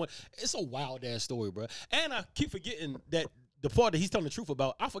Berg didn't want. It's a wild ass story, bro. And I keep forgetting that the part that he's telling the truth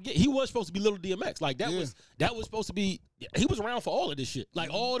about, I forget he was supposed to be Little DMX, like that was supposed to be. He was around for all of this shit, like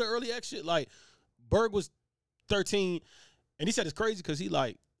all the early X shit. Like Berg was 13, and he said it's crazy because he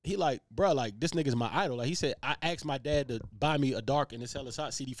like, bro, like, this nigga's my idol. Like, he said, I asked my dad to buy me a Dark and this Hell is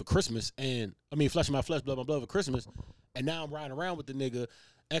Hot CD for Christmas. And, I mean, Flesh of My Flesh, Blood of My Blood for Christmas. And now I'm riding around with the nigga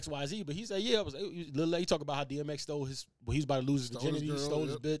XYZ. But he said, yeah, he talked about how DMX stole his, when he was about to lose his virginity, stole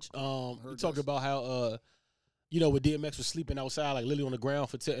his bitch. He talked about how, when DMX was sleeping outside, like, literally on the ground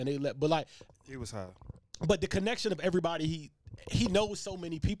and they let, but like. He was high. But the connection of everybody, he knows so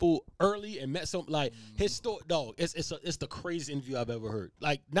many people early and met some, like his story, dog. It's the craziest interview I've ever heard.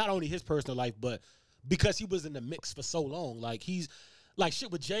 Like not only his personal life, but because he was in the mix for so long. Like he's like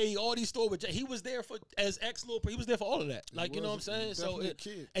shit with Jay, all these stories with Jay. He was there for as ex little. He was there for all of that. Like you know what I'm saying. So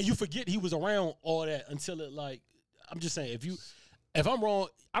and you forget he was around all that until it like. I'm just saying if I'm wrong,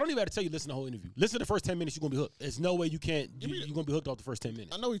 I don't even have to tell you listen to the whole interview. Listen to the first 10 minutes, you're gonna be hooked. There's no way you can't. You're gonna be hooked off the first 10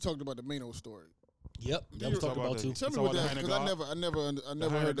 minutes. I know he talked about the Mano story. Yep, that was talked about too. Tell me what that, because I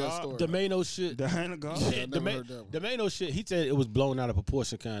never heard that story. The Mano shit. The hand of God. Yeah, the Mano shit. He said it was blown out of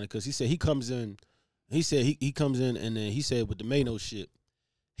proportion, kind of, because he said he comes in. He said he comes in, and then he said with the Mano shit.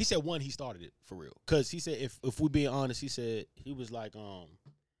 He said one, he started it for real, because he said if we being honest, he said he was like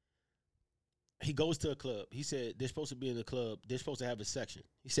he goes to a club. He said they're supposed to be in the club. They're supposed to have a section.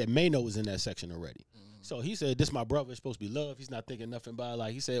 He said Mano was in that section already. So he said, this my brother. It's supposed to be love. He's not thinking nothing about it.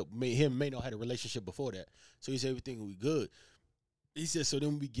 Like he said, him and Mano had a relationship before that. So he said, everything will be good. He said, so then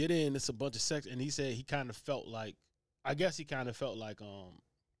when we get in, it's a bunch of sex. And he said he kind of felt like, I guess he kind of felt like, that,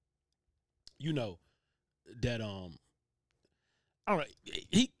 I don't know.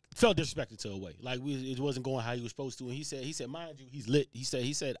 felt disrespected to a way. Like it wasn't going how he was supposed to. And he said, mind you, he's lit. He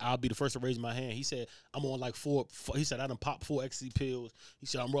said, I'll be the first to raise my hand. He said, I'm on like four. He said, I done popped 4 ecstasy pills. He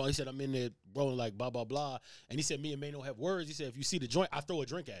said, I'm rolling. He said, I'm in there rolling like blah blah blah. And he said, me and Mano have words. He said, if you see the joint, I throw a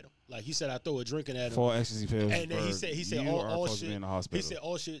drink at him. Like he said, I throw a drink at him. 4 ecstasy pills. And then he said, all shit. In the hospital. He said,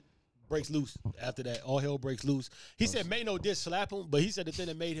 all shit breaks loose after that. All hell breaks loose. He said Mano did slap him, but he said the thing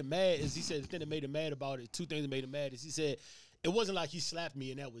that made him mad is the thing that made him mad about it. 2 things that made him mad is he said it wasn't like he slapped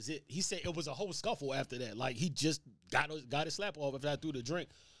me and that was it. He said it was a whole scuffle after that. Like he just got his slap off after I threw the drink.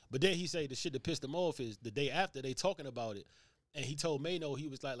 But then he said the shit that pissed him off is the day after they talking about it, and he told Mano he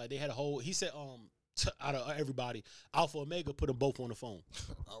was like they had a whole. He said out of everybody, Alpha Omega put them both on the phone.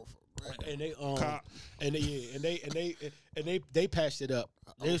 Alpha. And they patched it up.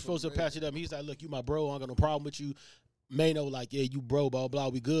 They were supposed to patch it up. He's like, look, you my bro. I don't got no problem with you. Mano like, yeah, you bro, blah, blah,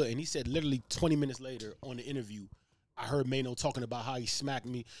 we good. And he said literally 20 minutes later on the interview, I heard Mano talking about how he smacked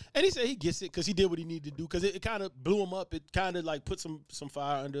me. And he said he gets it because he did what he needed to do because it kind of blew him up. It kind of like put some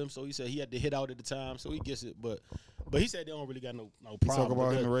fire under him. So he said he had to hit out at the time. So he gets it. But he said they don't really got no problem. Talk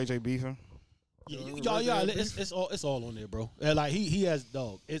about him and Ray J beefing? Yeah, it's all on there, bro. And like he has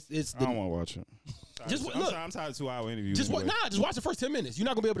dog. It's. I don't want to watch it. I'm tired of 2-hour interviews. Just watch the first 10 minutes. You're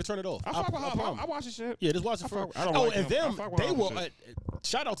not gonna be able to turn it off. I watch the shit. Yeah, just watch the first. They were.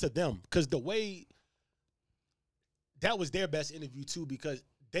 Shout out to them because the way that was their best interview too because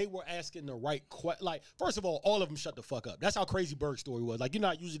they were asking the right question. Like first of all of them shut the fuck up. That's how crazy Berg's story was. Like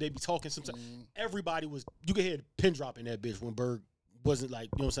usually they be talking sometimes. Everybody was. You could hear the pin drop in that bitch when Berg wasn't like,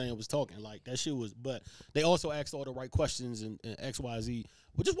 you know what I'm saying, was talking. Like, that shit was, but they also asked all the right questions and X, Y, Z.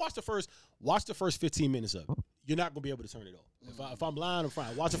 But just watch the first 15 minutes of it. You're not going to be able to turn it off. If I'm lying, I'm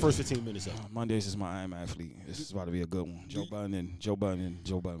fine. Watch the first 15 minutes of it. Mondays is my I Am Athlete. This is about to be a good one. Joe Budden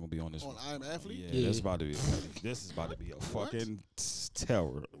going to be on this one. On I Am Athlete? Yeah, this is about to be a fucking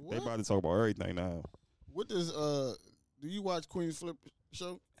terror. What? They about to talk about everything now. What does, do you watch Queen's Flip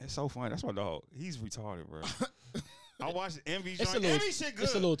show? It's so funny. That's my dog. He's retarded, bro. I watched Envy. Envy shit good.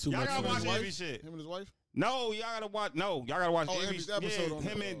 It's a little too y'all much. Y'all gotta watch Envy shit. Him and his wife? No, y'all gotta watch. Y'all gotta watch Envy's episode on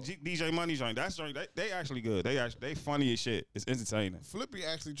him and DJ Money joint. That's joint. They actually good. They funny as shit. It's entertaining. Flippy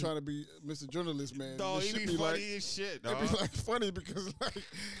actually trying to be Mr. Journalist, man. Dog, he be funny as shit, dog. It be like funny because like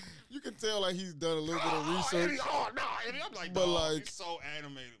you can tell like he's done a little bit of research. Eddie, I'm like, but dog, like he's so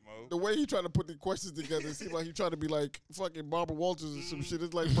animated, bro. The way he trying to put the questions together, it seems like he trying to be like fucking Barbara Walters or some shit.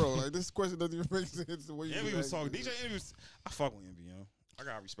 It's like, bro, like this question doesn't even make sense the way you Envy was talking. DJ Envy was. I fuck with Envy, yo. I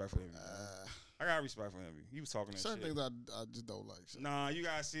got respect for Envy. I got respect for Envy. He was talking that certain shit. things I just don't like. So. Nah, you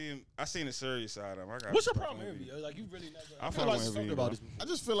gotta see him. I seen the serious side of him. What's your problem with Envy? Like you really never. I fuck with Envy. About this I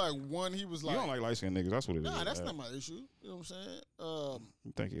just feel like one, he was like, you don't like light skinned niggas. That's what it is. Nah, that's not my issue. You know what I'm saying?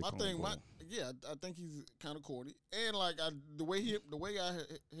 You think he's I think he's kind of corny, and like the way I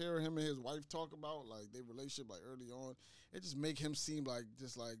hear him and his wife talk about like their relationship like early on, it just make him seem like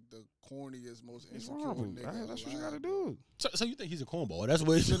just like the corniest, most insecure nigga. That's what you gotta do. So you think he's a cornball? That's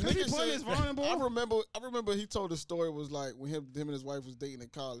what the nigga said. I remember he told the story was like when him and his wife was dating in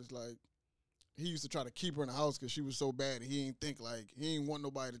college, like. He used to try to keep her in the house because she was so bad. And he ain't want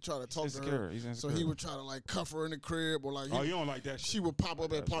nobody to try to talk to her. So he would try to like cuff her in the crib or like. You don't like that shit. She would pop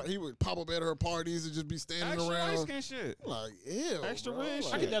up he would pop up at her parties and just be standing around. Extra shit. Like ew. Extra rich.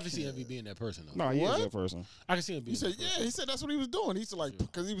 I could never see Envy being that person though. No, he is that person. I can see him being. He said that's what he was doing. He used to like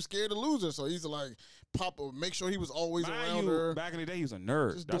because he was scared to lose her, so he used to like pop up, make sure he was always around her. Back in the day, he was a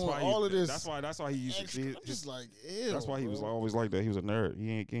nerd. Just that's why all of this. That's why he used to. I'm just like ew. That's why he was always like that. He was a nerd.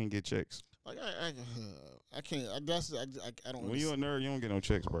 He ain't get chicks. Like I can't. I don't. When you're a nerd, you don't get no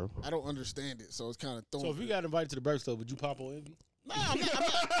chicks, bro. I don't understand it, so it's kind of throwing. So if you got invited to the Breakfast Club, would you pop on Envy? Nah,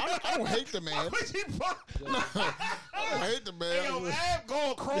 I don't hate the man. I don't hate the man. Hey, yo, Ab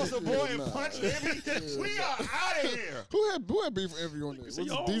go across the board and punch Envy. We are out of here. Who had beef for Envy on this? Was it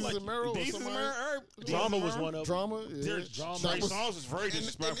Deezus and Mero? Drama was one of them. Drama. Yeah. Trey Songz was very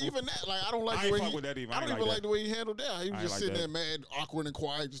disrespectful. And even that, like, I don't like the way he. I don't even like the way he handled that. He was just sitting there mad, awkward, and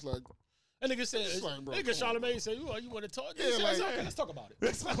quiet, just like. That nigga said, Charlamagne said, you want to talk? Yeah, like, okay, let's talk about it.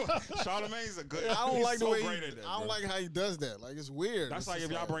 Charlamagne's a good. I don't like the way. I don't like how he does that. Like it's weird. That's like if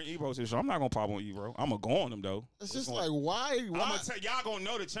y'all bring Ebro to the show, I'm not gonna pop on Ebro. I'm gonna go on him though. It's just like why? I'm gonna tell y'all gonna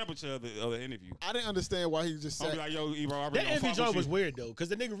know the temperature of the interview. I didn't understand why he just said. I'll be like, yo, Ebro, I really that Envy joint was weird though, because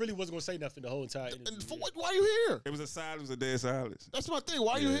the nigga really wasn't gonna say nothing the whole entire interview. And for what? Why are you here? It was a dead silence. That's my thing.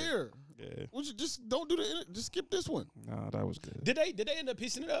 Why are you here? Yeah. Would you just don't do the? Just skip this one. Nah, that was good. Did they end up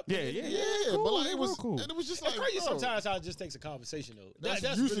piecing it up? Yeah. Cool, but like it was cool. And it was just like crazy. Sometimes how it just takes a conversation though. That's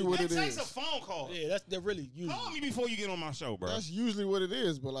usually really, what it is. It takes a phone call. Yeah, they're really usually. Call me before you get on my show, bro. That's usually what it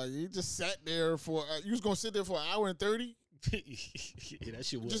is. But like he just sat there for. You was gonna sit there for an hour and 30. Yeah, that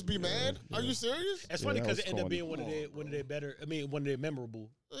shit was. Just be mad? Are you serious? It's funny that because was it ended up corny. being one of their better. I mean, one of their memorable.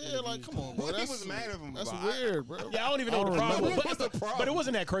 Yeah, like, come on, bro. What he That's, was mad at him that's about? weird, bro. Yeah, I don't even know what the problem was. But it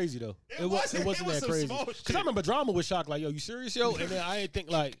wasn't that crazy though. It wasn't was that some crazy. small Because shit. I remember Drama was shocked, like, "Yo, you serious, yo?" And then I ain't think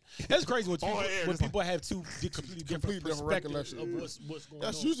like that's crazy when people, air, when just people have two completely different perspectives recollection. of what's going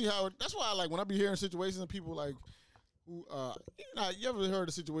That's on. usually how. That's why I like when I be hearing situations and people like, who, you ever heard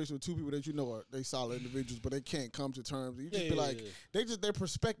a situation with two people that you know are they solid individuals, but they can't come to terms. You just be like, they just their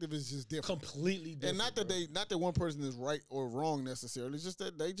perspective is just different, completely different. and not that bro. not that one person is right or wrong necessarily. It's just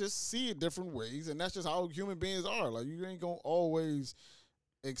that they just see it different ways, and that's just how human beings are. Like you ain't gonna always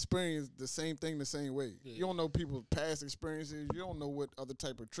experience the same thing the same way. Yeah. You don't know people's past experiences. You don't know what other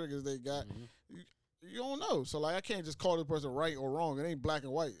type of triggers they got. You don't know. So, like, I can't just call this person right or wrong. It ain't black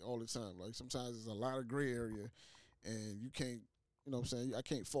and white all the time. Like, sometimes there's a lot of gray area, and you can't, you know what I'm saying? I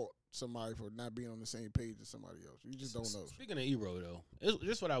can't fault somebody for not being on the same page as somebody else. You just don't know. Speaking of Ebro, though,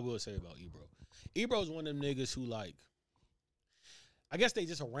 this is what I will say about Ebro. Ebro's one of them niggas who, like, I guess they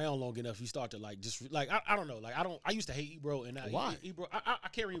just around long enough. You start to like just like I don't know. Like I used to hate Ebro, and Why? Ebro, I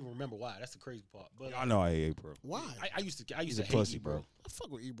can't even remember why. That's the crazy part. But I know I hate bro. Why? I used to He's a hate pussy, Ebro. bro. I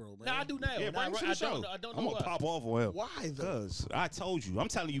fuck with Ebro, man. Nah, I do now. Yeah, Nah, bring him to the show. I don't I'm know gonna why. pop off on him. Why, though? Because I told you. I'm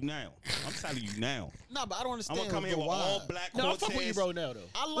telling you now. I'm telling you now. Nah, but I don't I'm understand. gonna come here with why. all black No, I Cortez. fuck with Ebro now though.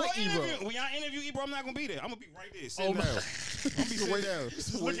 I like Ebro. When y'all interview Ebro, I'm not gonna be there. I'm gonna be right there, sitting Oh, down. I'm gonna be sitting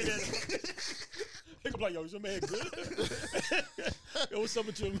down. Look at that. Nigga be like, yo, is your man good? Yo, what's up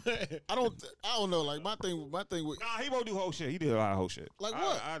with your man? I don't know. Like my thing with Nah, he won't do whole shit. He did a lot of whole shit. Like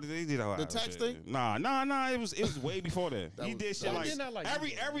what? He did a lot The of whole tax shit. thing? Nah. It was way before that. He was- did shit that like, was- I did not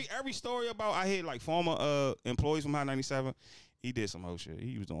like every story about I had like former employees from High 97. He did some whole shit.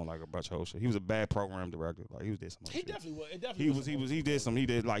 He was doing like a bunch of whole shit. He was a bad program director. Like he was did some whole He shit. definitely was. It definitely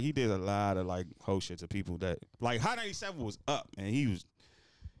He did a lot of like whole shit to people that like High 97 was up and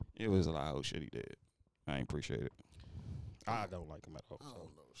it was a lot of whole shit he did. I ain't appreciate it. I don't like him at all. I don't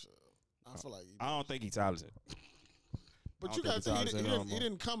know. Shit. I feel like I don't think he talented. But I you don't gotta think say he's he talented no more.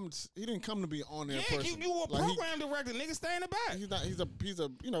 didn't come to be on there. Yeah, person. you a Like, program director, nigga, stay in the back. He's not. He's a.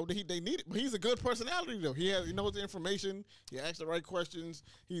 You know, they need it. But he's a good personality though. He knows the information. He asks the right questions.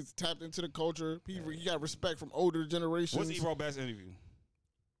 He's tapped into the culture. He got respect from older generations. What's Ebro's best interview?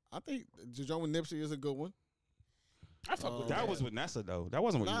 I think the joint with Nipsey is a good one. I fuck with That was with Nessa though. That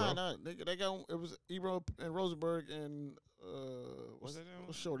wasn't with Ebro. Nah. They got it was Ebro and Rosenberg and Was it them?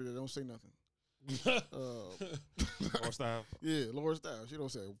 what's shorty that don't say nothing. Or style. Yeah, Laura Styles. She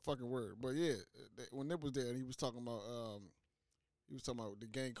don't say a fucking word. But yeah, when Nip was there, and he was talking about the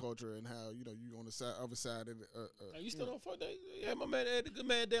gang culture and how you on the other side of the. Hey, you still don't fuck that? Yeah, my man had a good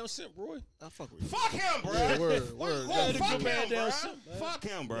man down simp, Roy. I fuck with you. Fuck him, bro. Yeah, word. Had a Fuck good man him, down bro. simp, man. Fuck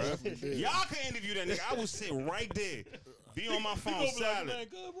him, bro. Definitely did. Y'all can interview that nigga. I will sit right there. Be on my phone He gonna be like, silent. man,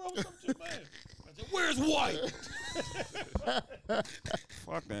 good, bro. What's up with your man? I said, where's White?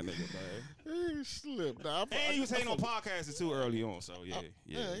 Fuck that nigga, man. He slipped. Nah, And he was hating on podcasting too early on, so yeah.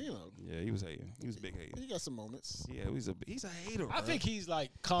 Yeah, Yeah, he was hating. He was a big hater. he got some moments. Yeah, he's a hater, bro. I think he's like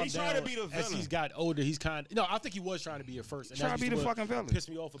calmed He's down trying to be the as villain. he's got older. He's kind of, no, I think he was trying to be at first. And Trying to that's be the what fucking villain. pissed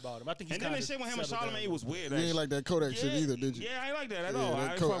me off about him. I think he's And then kinda the shit with him and settled Charlamagne down. was weird. You ain't like that Kodak shit either, did you? Yeah, I ain't like that at Yeah, all. that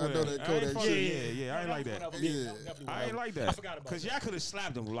I ain't Co- fuck I with know that. that I ain't Kodak fuck shit. with- Yeah, I ain't like that. Yeah. I ain't like that. I forgot about Cause that. y'all could have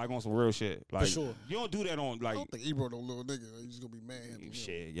slapped him like on some real shit. Like, sure. You don't do that on I like don't think Ebro no little nigga. He's just gonna be mad.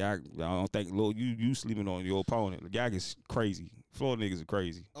 shit. Y'all, I don't think little you sleeping on your opponent. Y'all is crazy. Florida niggas are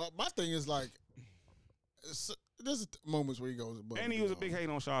crazy. My thing is like, there's moments where he goes above. And he was a big hate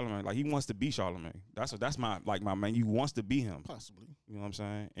on Charlamagne. Like he wants to be Charlamagne. That's my man. You wants to be him. Possibly. You know what I'm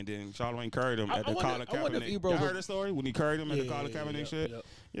saying? And then Charlamagne carried him I at the wonder- Colin I wonder if Kaepernick. Ebro Y'all would- heard the story when he carried him at the Colin Kaepernick yeah, shit? yep.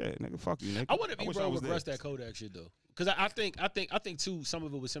 Yeah, nigga, fuck you, nigga. I wonder if wish Ebro was regressed there. that Kodak shit though, because I think too some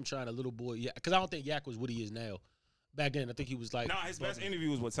of it was him trying to little boy. Yeah, because I don't think Yak was what he is now. Back then, I think he was like. Nah, his best interview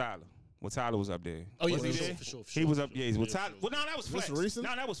was with Tyler. When Tyler was up there. Oh yeah, Was for he sure, there? for sure. He was up. Yeah, he's with Yeah, Tyler. for Well, no, that was Flex. This recent?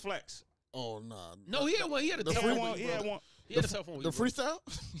 No, that was Flex. Oh nah. No, he had one. He had a The tough free- one. He had one. He had a tough one. with The Ebro.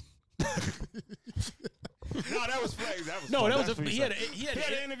 freestyle. No, that was Flex. That was No, Flex. that was That's he had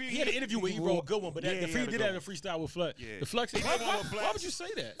an interview. He had an interview with Ebro, a good one, but Yeah, the he free had a did good have a freestyle with Flex. Yeah. The Flex. He did one with Flex. Why would you say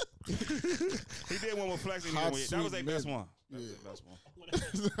that? He did one with Flex. And Hot, that was their sweet best men. one. That was Yeah. their best one.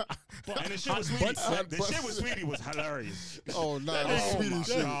 And the shit Hot with Sweetie. butt sex. The shit with Sweetie was hilarious. Oh nah, That that's nigga- sweetie my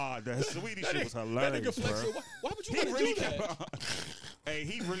shit. God, the Sweetie shit was That hilarious, nigga Flex. bro. Said, why would you He want really to do kept that? on. Hey,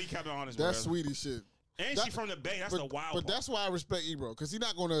 he really kept on honest. That's bro. sweetie shit. And That- she from the Bay. That's the wild But part. that's why I respect Ebro, because he's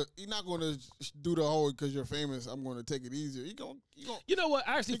not gonna do the whole because you're famous. I'm gonna take it easier. He You know what?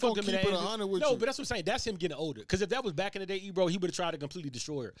 I actually He fucked gonna him in that keep it interview. 100 with No, you. but that's what I'm saying. That's him getting older. Because if that was back in the day, bro, he would have tried to completely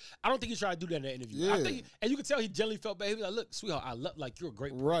destroy her. I don't think he tried to do that in that interview. Yeah. I think, and you could tell he generally felt bad. He was like, "Look, sweetheart, I love like you're a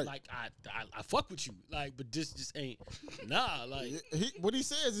great, Right. Like I fuck with you, like, but this just ain't nah, like." What he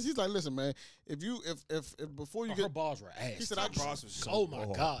says is he's like, listen, man, if before you Her get, bars were ass. he said, Bars was so oh my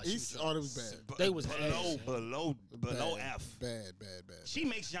hard. gosh, he thought it was bad. They was below Bad, F. Bad. She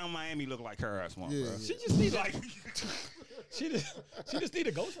makes Young Miami look like her ass one, Yeah, bro. yeah. She just need like she just need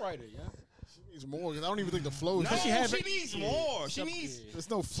a ghostwriter, yeah. She needs more because I don't even think the flow is. No, she she, have it- needs more. She needs. There's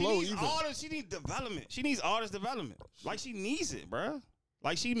no She flow needs either. artist. She needs development. She needs artist development. Like she needs it, bro.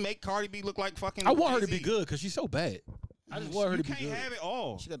 Like she make Cardi B look like fucking. I want her to be Jay-Z. good because she's so bad. I just want her to be You can't good. have it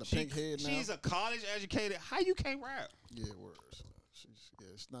all. She got the pink head now. She's a college educated. How you can't rap? Yeah, worse.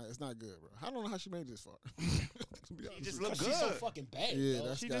 It's not good, bro. I don't know how she made this far. To be honest She just with look She's good. so fucking bad. Yeah, dog.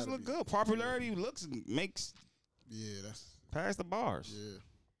 that's She gotta just look be. good. Popularity looks makes you. Yeah, that's past the bars. yeah,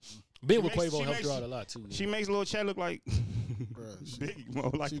 Being with She makes- Quavo she helped her makes- out a lot too. She makes Lil Chat look like bro. Biggie, bro.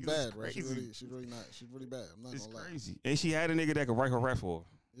 Like She's it's bad, bro. crazy. She's really not. She's really bad. I'm not It's gonna lie. crazy. And she had a nigga that could write her rap for her.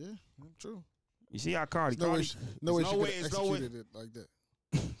 Yeah, true. You see how Cardi? No way. Cardi She, no way. no She way- could have it's no way- executed it like that.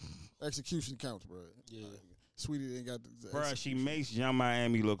 Execution counts, bro. Yeah. Sweetie ain't got the Bruh, she makes Young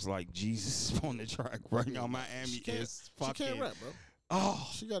Miami looks like Jesus on the track, bro. Young Miami is fucking. She can't rap, bro. Oh,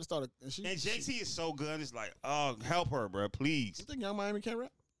 She got to start. And she. and JT is so good. It's like, oh, help her, bro, please. You think Young Miami can't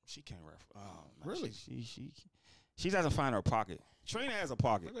rap? She can't rap. Oh, man, Really? She doesn't find her pocket. Trina has a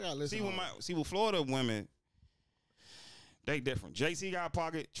pocket. Maybe I gotta listen See, with Florida women, they different. JT got a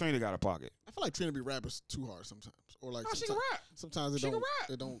pocket. Trina got a pocket. I feel like Trina be rapping too hard sometimes, or like No, she can sometimes, rap. sometimes She can rap.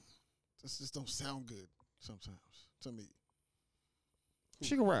 It don't. It just don't sound good sometimes to me.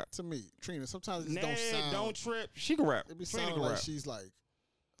 She can rap. To me, Trina. Sometimes it Nah, don't sound. don't trip. She can rap. It be Trina sounding can like rap. she's like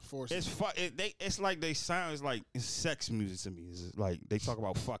forcing. It's like they sound. It's like it's sex music to me. It's like they talk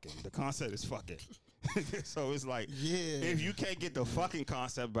about fucking. The concept is fucking. So it's like, Yeah. if you can't get the fucking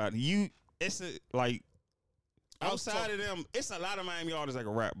concept about it, it's like outside of them, it's a lot of Miami artists that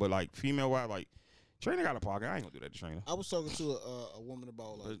can rap, but like female rap, like Trina got a pocket. I ain't gonna do that to Trina. I was talking to a woman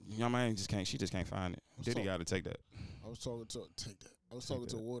about like. Young man just can't. She just can't find it. Diddy got to take that. I was talking to I was talking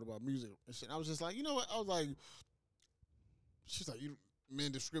to a woman about music and shit. I was just like, you know what? I was like, she's like, you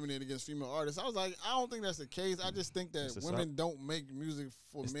men discriminate against female artists. I was like, I don't think that's the case. I just think that It's a women don't make music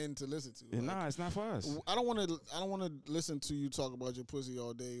for men to listen to. Like, Nah, it's not for us. I don't want to listen to you talk about your pussy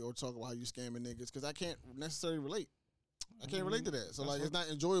all day or talk about how you scamming niggas because I can't necessarily relate. I can't relate to that. So like, it's not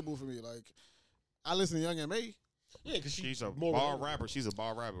enjoyable for me. Like, I listen to Young M.A. Yeah, because She's a more bar relatable. rapper. She's a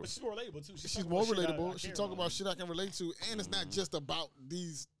bar rapper. But she's more relatable too. She's more relatable. She talk about shit I can relate to, and it's not just about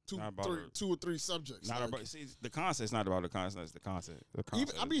these Not about her. two or three subjects. Not Like, about. See, the concept's not about the concept. It's the concept. The even,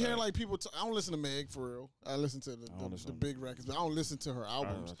 concept I be is hearing bad. like people. I don't listen to Meg for real. I listen to the big records, but I don't listen to her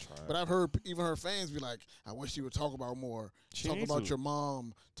albums. tried. But I've heard even her fans be like, "I wish you would talk about more. She talk needs about to. your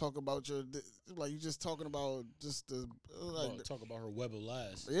mom. Talk about your like you just talking about just the like." Talk about her web of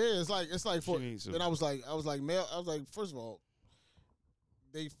lies. Yeah, it's like for. She needs to. Then I was like, male. I was like, first of all,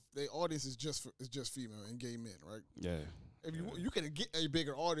 they audience is just female and gay men, right? Yeah. If you can get a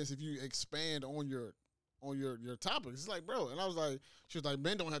bigger audience if you expand on your topics. It's like, bro, and I was like, she was like,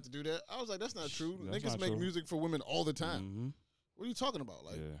 men don't have to do that. I was like, that's not true. That's Niggas not make true. music for women all the time. Mm-hmm. What are you talking about?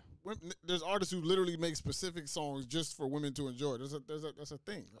 Like, Yeah. there's artists who literally make specific songs just for women to enjoy. That's a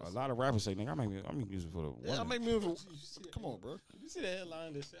thing. A lot of rappers say, "Nigga, I make music for the women." Yeah, I make music. Come on, bro. You see that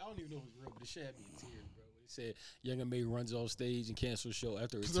headline that said, I don't even know if it's real, but this shit had me in tears, bro. It said, Young M.A. runs off stage and cancels show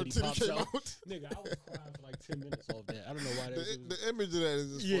after her 'Cause her titty titty pops came out. out. Nigga, I was crying for like 10 minutes off that. I don't know why that was. The image of that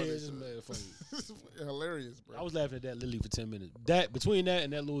is just Yeah, funny. it's just mad funny. It's hilarious, bro. I was laughing at that literally for 10 minutes. That between that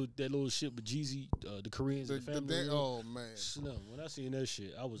and that little shit with Jeezy, the Koreans and the family. oh man. Slim. When I seen that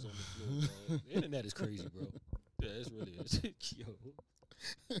shit, I was on the floor, bro. The internet is crazy, bro. Yeah, it's really is. Yo.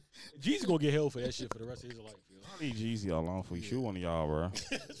 Jeezy gonna get held for that shit for the rest of his life, yo. I need Jeezy alone for you. Shoot one of y'all, bro.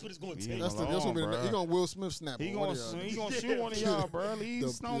 That's what it's gonna He take. ain't That's alone, gonna be bruh. he gonna Will Smith snap. He on one gonna of y'all. he gonna shoot one of y'all, bro. Leave The-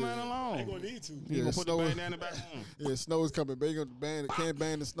 Snowman yeah. alone. Ain't gonna need to. He Yeah, gonna put the Snow- bandana back on. Yeah, Snow is coming. They gonna can't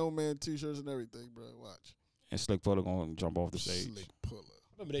ban the Snowman t-shirts and everything, bro. Watch. And Slick Puller gonna jump off the stage. Slick puller.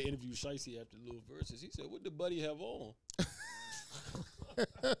 Remember they interviewed Shicey after the little verses. He said, "What did Buddy have on?"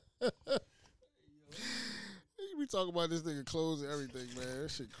 We talk about this nigga clothes and everything, man. That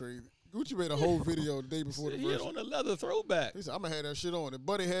shit crazy. Gucci made a whole video the day before the He had verse. on a leather throwback. He said, "I'm gonna have that shit on." And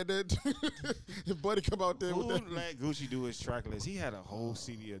Buddy had that. And Buddy come out there Who with that. let Gucci do his track list? He had a whole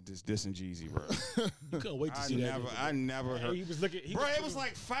CD of this dissing Jeezy, bro. You couldn't wait to see that. I never heard. He was looking. Bro, it was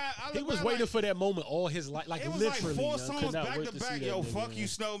like 5. He was waiting for that moment all his life. Like it was literally, like 4 could songs not back wait to see back. that Yo, nigga, fuck man. you,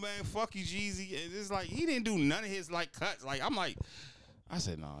 Snowman. Fuck you, Jeezy. And it's like he didn't do none of his like cuts. Like I'm like, I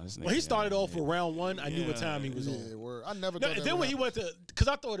said no. This nigga. When he started off with round 1, I knew what Yeah. time he was on. Yeah, word. I never No, thought and that then would when he happen. went to, because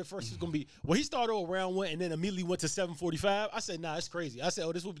I thought at first it was gonna be when he started on round 1 and then immediately went to 7:45. I said, nah, it's crazy. I said,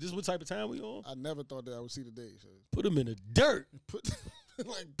 oh, this what type of time we on? I never thought that I would see the day. So. Put him in the dirt. Put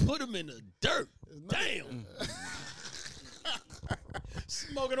like Put him in the dirt. Damn.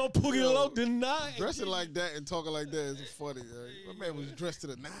 Smoking on Poogie Low tonight. dressing like that and talking like that is funny. My man was dressed to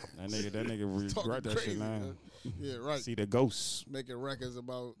the nines. That nigga Talking regret that crazy, shit now. man. Yeah, right. See the ghosts. Making records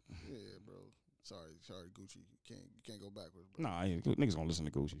about bro. Sorry, Gucci. You can't go backwards. Bro. Nah, niggas gonna listen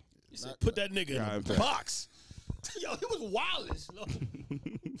to Gucci. He said, put that nigga Yeah, in a box. Yo, he was wildest.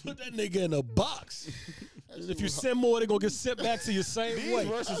 Put that nigga in a box. And if you send more, they're going to get sent back to you same way.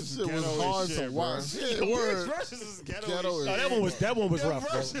 That shit was hard to watch. Yeah, word. Versus is ghetto. Ghetto as is- shit. That one was rough,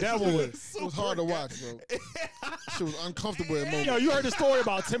 bro. That one was. It was hard to watch, bro. Shit was uncomfortable at moments. Yo, you heard the story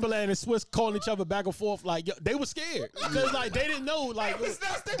about Timberland and Swiss calling each other back and forth. Like, yo, they were scared because, like, they didn't know. Like,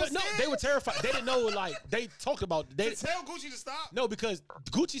 they were terrified. They didn't know. Like, they talked about. They Tell Gucci to stop. no, because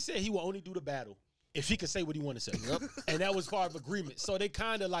Gucci said he will only do the battle if he could say what he wanted to say. Yep. And that was part of agreement. So they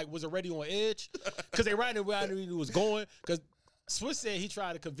kind of like was already on edge because they riding where I knew he was going. Because Swiss said he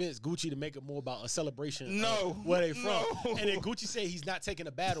tried to convince Gucci to make it more about a celebration. No. Of where they from. No. And then Gucci said he's not taking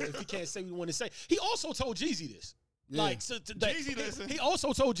a battle if he can't say what he want to say. He also told Jeezy this. Yeah. Like, Jeezy, listen. he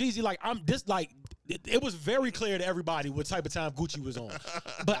also told Jeezy, like, I'm this, like, it was very clear to everybody what type of time Gucci was on.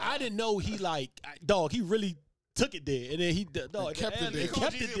 But I didn't know he, like, dog, he really took it there. And then he kept it there.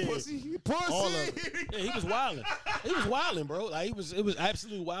 kept it there. Pussy. All of it. Yeah, he was wilding. He was wilding, bro. Like it was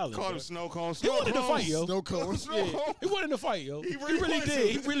absolutely wilding. Called Bro. him snow cone. He wanted to fight, yo. No cones. Yeah, he wanted to fight, yo. He really really wanted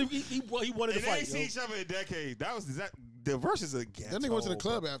did. to. He really he wanted to And they fight, ain't yo. seen each other in decades. That was the verses again. Then they went to the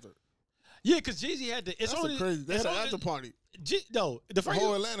club after. Yeah, because Jeezy had to. It's That's only the crazy. They it's had an only- after party. No, the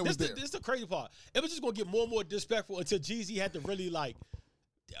whole Atlanta was there. This is the crazy part. It was just gonna get more and more disrespectful until Jeezy had to really like.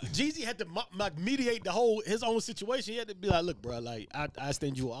 Jeezy had to mediate his own situation. He had to be like, "Look, bro, like I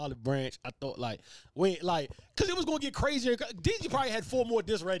extend you an olive branch. I thought like because it was gonna get crazier. Jeezy probably had 4 more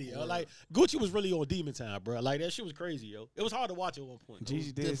discs ready. Yo. Like Gucci was really on demon time, bro. Like that shit was crazy, yo. It was hard to watch at one point.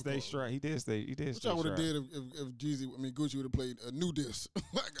 Jeezy did stay straight. He did stay. What y'all would have did if Gucci would have played a new disc?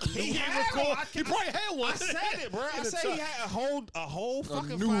 Like a new, He probably had one. I said it, bro. I In the said he truck. had a whole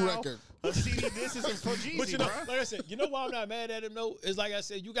fucking new file record. of CD discs for Jeezy, But you know, bro. like I said, you know why I'm not mad at him though? Is like I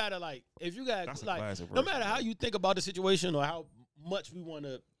said, you gotta like if you got That's a like classic no version, matter how bro. you think about the situation or how much we want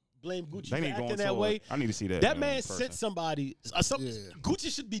to blame Gucci They for need to go acting on that tour. way. I need to see that. That in man person. sent somebody. Yeah.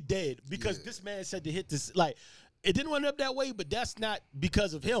 Gucci should be dead because Yeah. this man said to hit this. Like it didn't end up that way, but that's not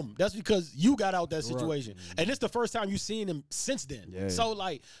because of him. That's because you got out that situation, and it's the first time you've seen him since then. Yeah. So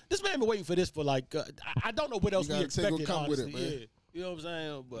like this man been waiting for this for like I don't know what else we gotta take what expected. come with it, Honestly, man. yeah. You know what I'm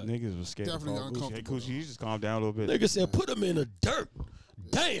saying? But Niggas was scared. Definitely to call Gucci. Hey, uncomfortable, Gucci, you just calm down a little bit. nigga said, put him in the dirt.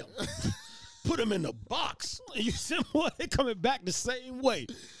 Damn. Put him in the box. And you see what? They coming back the same way.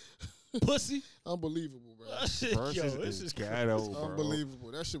 Pussy. Unbelievable, bro. That shit, Versus yo, this is is ghetto, bro. Unbelievable.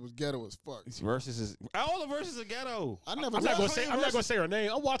 That shit was ghetto as fuck. Versus is all the verses are ghetto. I never. I'm not thought- gonna say her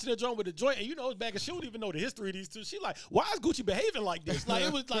name. I'm watching the joint with the joint, and you know it's back, and she don't even know the history of these two. She like, why is Gucci behaving like this? Like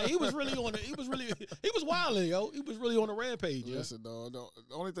it was like he was wilding, yo. He was really on a rampage, yo. Listen, dog. The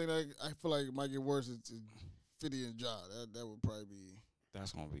only thing that I feel like might get worse is 50 and Ja. That would probably be.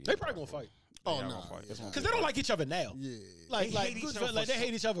 That's gonna be. They probably gonna fight Oh, They nah, gonna fight. yeah. That's gonna because be- they don't like each other now. Yeah. Like They hate each other like they for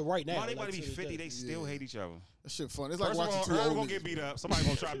hate each other right now. Why they like, want to be to this 50? day. They still hate each other. That shit fun. It's like First watching of two all, Irv old gonna niggas. get beat up. Somebody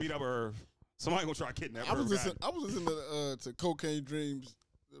gonna try to beat up Irv. Somebody gonna try to kidnap I Irv. was listening to Cocaine Dreams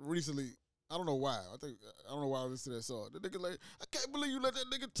recently. I don't know why. I don't know why I listened to that song. The nigga like, I can't believe you let that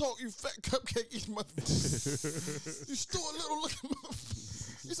nigga talk, you fat cupcake eating motherfucker. You still a little looking motherfucker.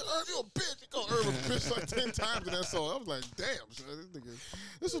 He said, Irv, you a bitch. He called Irv a bitch like 10 times in that song. I was like, damn, son,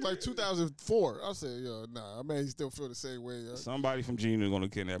 this was like 2004. I said, yo, nah, man, he still feel the same way. Yo. Somebody from Gina gonna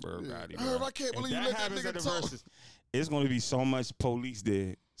kidnap Irv Gotti. bro. Irv, I can't If believe you that let that happens at nigga the talk. verses, it's gonna be so much police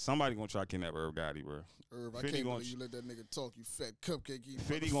there. Somebody gonna try to kidnap Irv Gotti, bro. Irv, I 50 can't gonna believe you let that nigga talk, you fat cupcake eating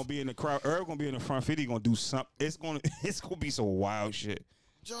 50 gonna be in the crowd. Irv gonna be in the front. 50 gonna do something. It's gonna be some wild shit.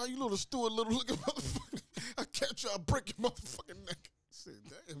 John, you little Stuart, little looking motherfucker. I catch you, I'll break your motherfucking neck. I said,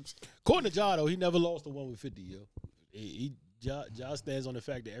 damn. According to Ja, though, he never lost the one with 50, yo. Ja stands on the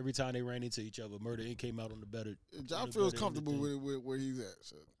fact that every time they ran into each other, Murder Inc. came out on the better. John feels comfortable with where he's at.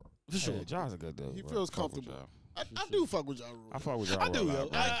 So. For sure. Yeah, Ja's a good dude. He bro. feels Fuck with comfortable. Ja. I do fuck with Ja Rule. I fuck with Ja I Rule do, a lot, yo.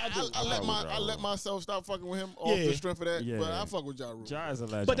 bro. I let myself stop fucking with him off the strength of that, Yeah. but I fuck with Ja Rule. Ja is a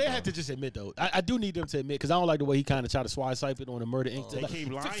legend. But they bro. have to just admit, though. I do need them to admit, because I don't like the way he kind of tried to swipe it on the Murder Inc. They keep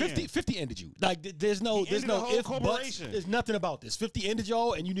lying. 50 ended you. Like, there's no ended the whole if, buts. corporation. There's nothing about this. 50 ended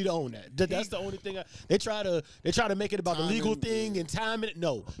y'all, and you need to own that. That's the only thing. They try to make it about the legal thing and time it.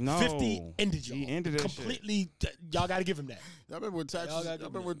 No. 50 ended y'all. He ended that completely. Y'all got to give him that. I remember when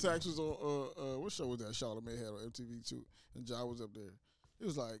Tax was on what show was that Charlamagne had on MTV too, and Ja was up there. He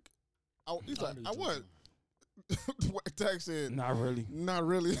was like, I want. Tax said, Not really. Not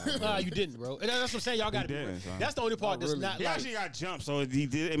really. Nah, you didn't, bro. And that's what I'm saying. Y'all got to be real. son. That's the only part Not that's really. not He like. actually got jumped, so it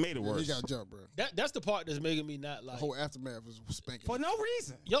made it worse. He got jumped, bro. That's the part that's making me not like. The whole aftermath was spanking. For no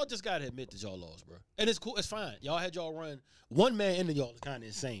reason. Y'all just gotta admit that y'all lost, bro. And it's cool. It's fine. Y'all had y'all run. One man into y'all is kind of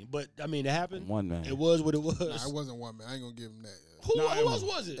insane, but I mean, it happened. One man. It was what it was. Nah, it wasn't one man. I ain't gonna give him that. Who else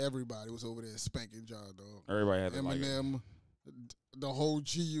was it? Everybody was over there spanking Ja, dog. Everybody had to like it. Eminem, the whole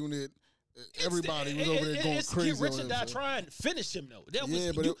G Unit. Everybody was over there going crazy. Get Rich or Die Trying finished him though.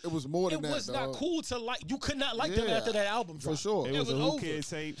 It was more than that. It was not dog. cool to like. You could not like them after that album dropped. For sure. It was a over. Who Kid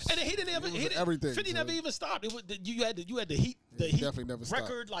tapes. And then he didn't ever hit everything. 50 never even stopped. It was you had the heat definitely never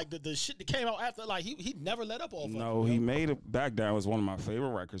record like the shit that came out after, like he never let up off. No, he made it. Back Down was one of my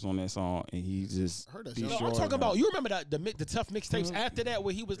favorite records on that song, and he just heard that. No, I'm talking about. You remember that the tough mixtapes after that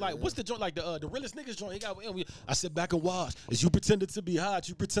where he was like, "What's the joint like the realest niggas joint?" He got. I sit back and watch as you pretended to be hot,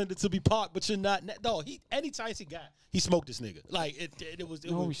 you pretended to be Pac, but you're not. Dog, any chance he got, he smoked this nigga. Like it was.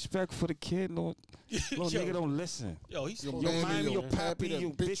 No respect for the kid, little nigga don't listen. Yo, he smoked. Your mammy, mommy, your your pappy, pappy,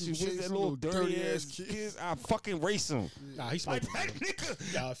 your that bitch bitch, you you with that chasing, little little dirty dirty ass ass kids. I fucking race him. Nah, he Like smoked. that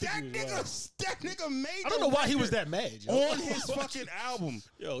nigga, Yeah, I think he was that nigga made. I don't know why he was that mad, yo. on his fucking album.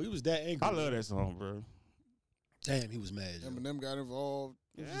 Yo, he was that angry. I love that song, bro. Damn, he was mad. Yo. Eminem got involved.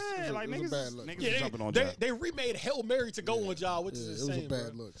 It was like a niggas, bad look. niggas Yeah, was jumping on they, Jack. they remade Hail Mary to go on y'all, which is It insane. was a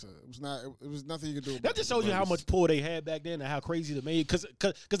bad bro. look. So it was not. It was nothing you could do. That about just it. shows you how much pull they had back then and how crazy they made. Because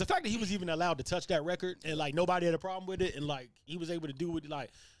the fact that he was even allowed to touch that record and like nobody had a problem with it and like he was able to do it,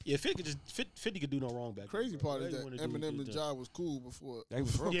 like 50 could do no wrong back then. Crazy bro. part is They that wanna do what Eminem they and did. Ja was cool before. They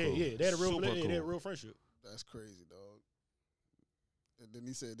was real Yeah, cool. yeah, they had a real, Super they had cool. a real friendship. That's crazy, dog. And then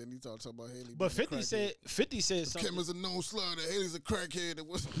he said, talked about Haley. But being a 50 said crackhead. something. Kim is a known slaughter. Haley's a crackhead. It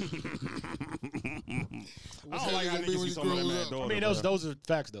was. I don't like how niggas be so mad at Mad Dog. I mean, those are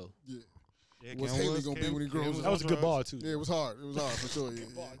facts though. Yeah. What's Haley gonna be when he grows up? That was a good bar too. Yeah, it was hard. It was hard for sure. Yeah.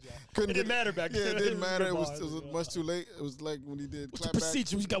 It didn't matter back then. Yeah, it didn't matter. It Good was bars, much too late. It was like when he did What's the clap back.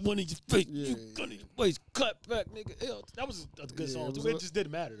 procedure? You got one in your face. Yeah, You gonna waist clap back, nigga. Hell, that was a good Yeah, song it too. was It just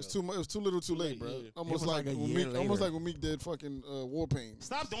didn't matter. It was Though. too much. It was too little, too late, bro. Yeah. Almost It was like like a when year Meek, almost later. like when Meek did fucking War Pain.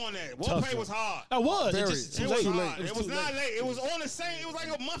 Stop doing that. Tough, Warpaint was hard. I was. Very. It just It too was late. too late. It was not late. It was on the same. It was like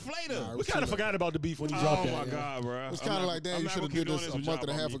a month later. Nah, it We was kind of too late. forgot about the beef when he Oh dropped my that. god, bro. It was kind of like, damn, you should have did this a month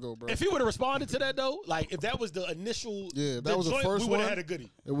and a half ago, bro. If he would have responded to that though, like if that was the initial, Yeah, if that was the first we would have one, had a goodie.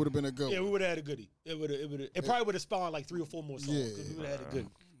 It would have been a go. Yeah, we would have had a goodie. It probably would have spawned like 3 or 4 more songs. Yeah. 'Cause we would have had a goodie.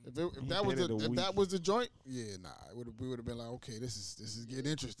 If that was the joint, yeah, nah, we would have been like, okay, this is getting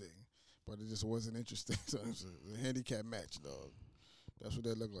interesting, but it just wasn't interesting. So it was a handicap match, dog. That's what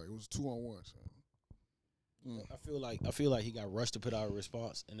that looked like. It was 2-on-1. So. I feel like he got rushed to put out a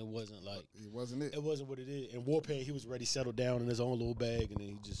response, and it wasn't like It wasn't it. it wasn't what it is. And Warpaint, he was already settled down in his own little bag, and then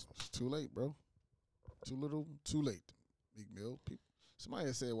he just It's too late, bro. Too little, too late. Meek Mill. Somebody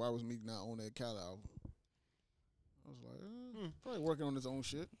had said, why was Meek not on that Khaled album? I was like, probably working on his own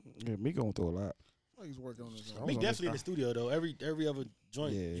shit. Yeah, me going through a lot. Like he's working on his own. Meek on definitely in this the studio though. Every other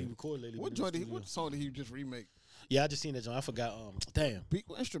joint Yeah. he record lately. What been in the joint? studio. What song did he just remake? Yeah, I just seen that joint. I forgot. Damn.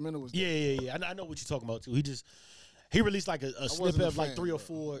 What instrumental was that? Yeah. I know what you're talking about too. He released like a snippet of like 3 or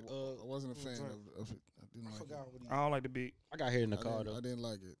 4. I wasn't a fan of it. I didn't like it. I don't like the beat. I got here in the car though. I didn't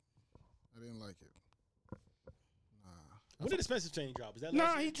like it. Nah. When did Expensive Chain drop? Is that Nah,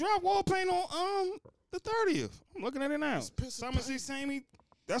 last year? he dropped Warpaint on the 30th. I'm looking at it now. Piss Summer 16.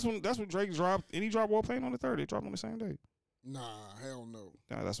 That's when Drake dropped, and he dropped Warpaint on the 30th. It dropped on the same day. Nah, hell no.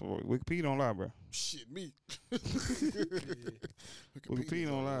 Nah, that's what Wikipedia don't lie, bro. Shit, me. Wikipedia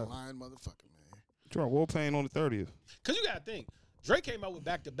don't lie. Lying motherfucker, man. Dropped Warpaint on the 30th. Cause you gotta think, Drake came out with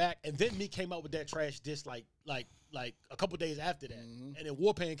back to back, and then Meek came out with that trash disc like a couple days after that, and then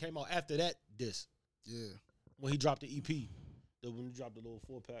Warpaint came out after that disc Yeah. when he dropped the EP, when he dropped the little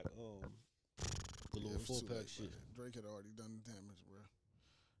 4-pack, the little It was too 4-pack late, shit. man. Drake had already done the damage, bro.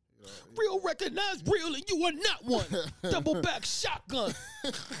 You know, Real recognize real, and you are not one. Double back shotgun.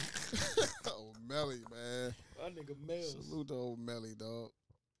 oh, Melly, man. That nigga Mills. Salute to old Melly, dog.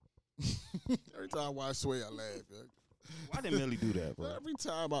 Every time I watch Sway, I laugh. Yo. Why did Millie do that, bro? Every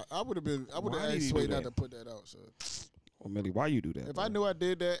time I would have Why did asked he Sway do not that? to put that out. So Well, Millie, why you do that? if bro? I knew I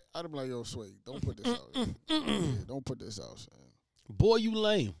did that, I'd be like, yo, Sway, don't put this out. Yeah, don't put this out, son. Boy, you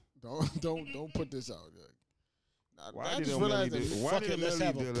lame. Don't put this out. Why I did just Millie realized do? that. Why Fuck did it, let's Millie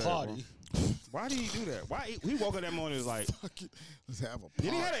have do a that? party. Bro? Why did he do that? Why he woke up that morning and was like, Fuck it, let's have a party.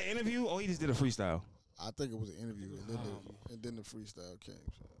 did he have an interview or he just did a freestyle? I think it was an interview, and then the freestyle came.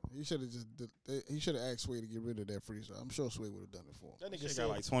 So he should have asked Sway to get rid of that freestyle. I'm sure Sway would have done it for him. That nigga Shit said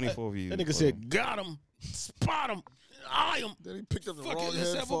got like 24 views. That nigga bro. said, "Got him, spot him, eye him." Then he picked up the Fuck it, wrong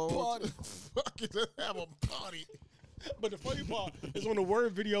let's have a headphones. party. Fuck it, let's have a party. But the funny part is on the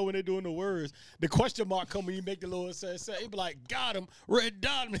word video when they're doing the words, the question mark come when you make the little say. He be like, "Got him, red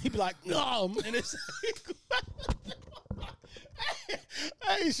dot him." He be like, and it's.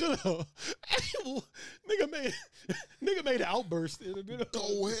 Hey, shut up. Hey, nigga made an outburst in the middle.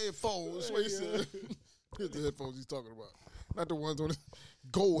 Gold headphones. Sway said. Here's the headphones he's talking about. Not the ones on the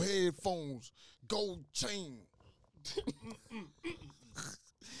gold headphones, gold chain.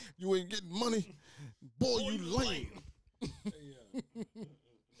 You ain't getting money. Boy, you lame.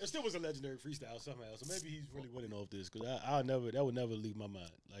 It still was a legendary freestyle somehow, so maybe he's really winning off this because that would never leave my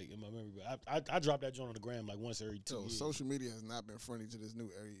mind, like in my memory. But I dropped that joint on the gram like once every 2 years. Social media has not been friendly to this new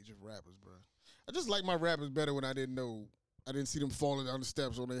age of rappers, bro. I just like my rappers better when I didn't see them falling down the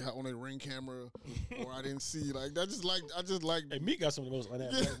steps on their ring camera, or I didn't see like I just like. Hey, Meek got some of the most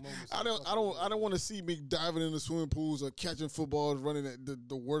unathletic moments. I don't want to see me diving in the swimming pools or catching footballs, running at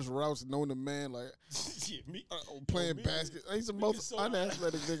the worst routes, knowing the man like Meek, playing basket. He's the most so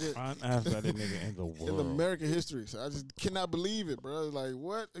unathletic nigga Unathletic nigga in the world. in American history. So I just cannot believe it, bro. Like,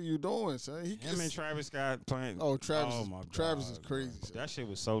 what are you doing, son? Him and Travis Scott playing. Oh, Travis! Oh my God, Travis is crazy. bro. son. That shit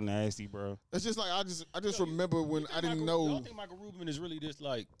was so nasty, bro. It's just like I just remember when I didn't know Y'all think Michael Rubin is really just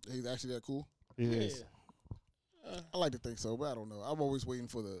like he's actually that cool. It yeah. is. I like to think so, but I don't know. I'm always waiting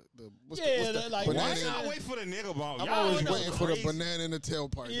for the what's Yeah, the like, banana Why in- y'all wait for the nigga ball? I'm Y'all always niggas waiting for the crazy. banana in the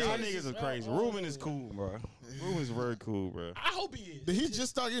tailpipe. Yeah. Y'all niggas are crazy. Ruben is cool, bro. Ruben's very cool, bro. I hope he is. Did he just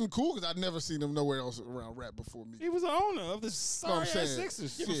start getting cool? Because I'd never seen him nowhere else around rap before me. He was the owner of the No, sorry I'm ass saying.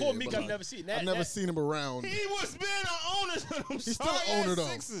 Sixers. Yeah, Yeah, before Meek, but I've like, never seen that. I've never that- seen him around. He was being an owner of them He's still sorry an owner, ass though.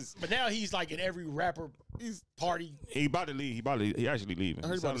 Sixers. But now he's like in every rapper He's party. He about to leave. He actually leaving. I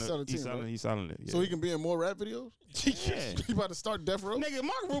heard he about to sell the team, right? He's selling it. Yeah. so he can be in more rap videos. Yeah. He about to start Death Row. Nigga,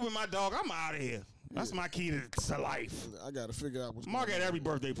 Mark Rubin, my dog. I'm out of here. That's my key to life. I gotta figure out what's Mark going at on. every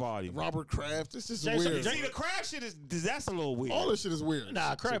birthday party. Robert Kraft. This is James- weird. James- See, the crab shit is that's a little weird. All this shit is weird.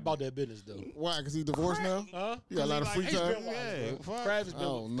 Nah, Crab about that business though. Why? Because he divorced now. Huh? He got a lot of free He's time. been wild, bro. Crab has I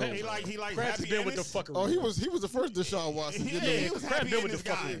don't know. been. He like Crab's happy been with the endings. fucking. Oh, he was the first Deshaun Watson Yeah, getting he them, was Crab happy been in with this the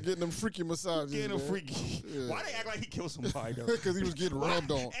fucking- guy. getting them freaky massages. Getting him man. freaky. Yeah. Why they act like he killed somebody though? Because he was getting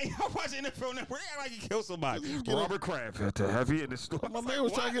rubbed on. Hey, I watch NFL Network. They act like he killed somebody. getting- Robert Kraft got to heavy in the store. My man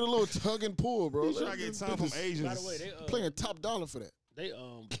was trying to get a little tug and pull, bro. He's trying to get some from Asians. By the way, they Playing top dollar for that.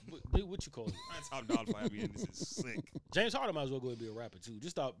 what you call it? That's top dollar for heavy in this is sick. James Harden might as well go ahead and be a rapper too.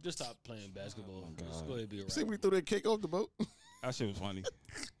 Just stop playing basketball. Just go ahead and be a See rapper. when he threw that cake off the boat? That shit was funny.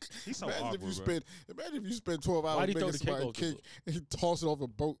 He's so Imagine awkward, if you bro. imagine if you spend 12 hours Why'd he throw making the cake somebody off the cake boat? and he tossed it off a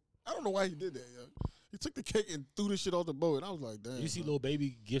boat. I don't know why he did that, yo. He took the cake and threw the shit off the boat, and I was like, damn. You see, son. little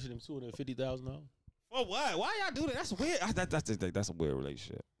baby gifting him $250,000. Well, what? Why y'all do that? That's weird. That's a weird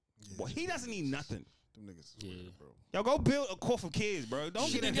relationship. Yeah, Boy, he doesn't need nothing. Them niggas is Yeah. weird, bro. Yo, go build a court for kids, bro. Don't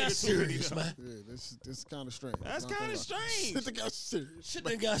Shit get done that got nigga serious, $250. man. Yeah, this is kind of strange. That's Not gonna kind of lie. strange. Shit that got serious. Shit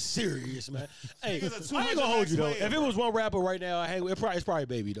done got serious, man. Hey, Nigga's a I ain't gonna hold you though. 200 player, If it bro. was one rapper right now, it's probably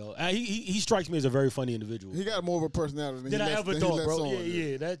Baby though. He strikes me as a very funny individual. He got more of a personality than than he I lets, ever than he thought, lets bro. on,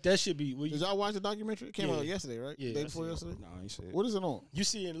 Yeah. That should be. Did y'all watch the documentary? It came Yeah. out yesterday, right? Yeah, Day I before seen it. yesterday? No, I ain't shit. What is it on? You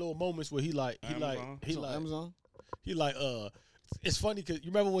see in little moments where he Amazon. It's on Amazon? It's funny because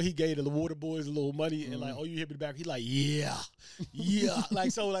you remember when he gave the water boys a little money and like, oh, you hit me back. He like, yeah,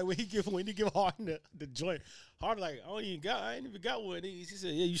 like so like when he give Harden the joint, Harden like, I ain't even got one. He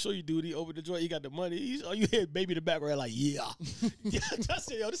said, yeah, you sure you do? He opened the joint, he got the money. You hit Baby in the background like, yeah. I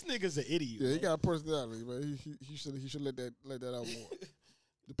said, yo, this nigga's an idiot. Yeah, he bro. got a personality, but he should let that out more.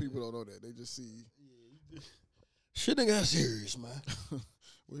 The people don't know that. They just see. Shit done got serious, man.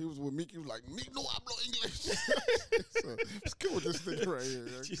 When he was with Meek, he was like, Meek, no hablo English. So, what's good with this nigga right here?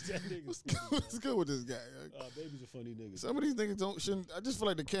 Yo? Jeez, that nigga's What's good with this guy? Yo? Baby's a funny nigga. Some of these niggas shouldn't. I just feel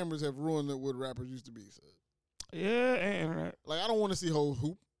like the cameras have ruined what rappers used to be. So. Yeah, and Like, I don't want to see whole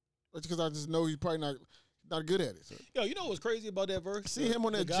hoop. That's because I just know he probably not. Not good at it. So. Yo, you know what's crazy about that verse? See him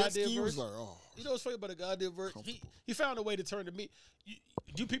on that jet ski, verse? was like, oh. You know what's funny about the God did verse? He found a way to turn to me.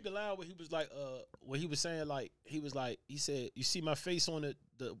 You peeped the line where he was like, where he was saying like, he said, you see my face on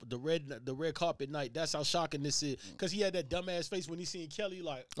the red carpet night. That's how shocking this is. Because he had that dumbass face when he seen Kelly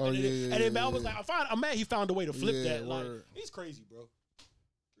like. Oh and then I was like, I'm mad he found a way to flip that. Like, word. he's crazy, bro.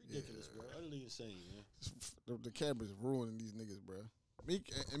 Ridiculous, bro. Utterly insane, man. The cameras ruining these niggas, bro.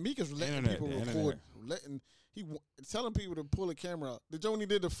 Meek is letting people record, telling people to pull a camera out. The joint he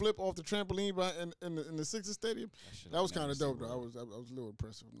did the flip off the trampoline in the Sixers stadium, that was kind of dope though. I was a little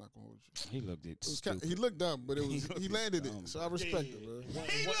impressive. I'm not gonna hold you. He looked dumb, but he landed it, so I respect it, bro.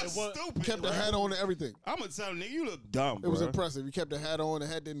 He looked stupid. Kept the hat on and everything. I'm gonna tell nigga, you look dumb. It was impressive. He kept the hat on. The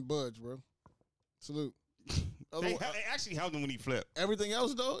hat didn't budge, bro. Salute. They actually helped him when he flipped. Everything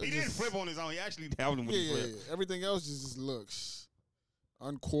else though, he didn't flip on his own. He actually helped him when he flipped. Yeah. Everything else just looks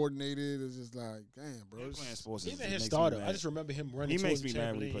uncoordinated. It's just like, damn, bro. Playing sports even his startup, I just remember him running. He makes me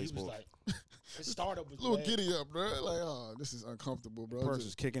mad when he plays sports. Like, his startup was a little bad. giddy up, bro. Like, oh, this is uncomfortable, bro.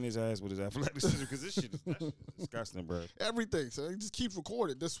 Person's kicking his ass with his athleticism because this shit is disgusting, bro. Everything. So he just keeps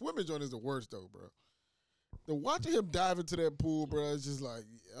recording. The swimming joint is the worst, though, bro. The watching him dive into that pool, bro, is just like,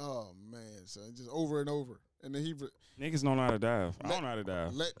 oh man, son, just over and over. And then niggas don't know how to dive. I don't know how to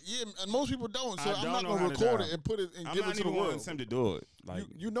dive. And most people don't. So I'm not gonna record it and put it and give it to the world. I'm not even wanting him to do it. Like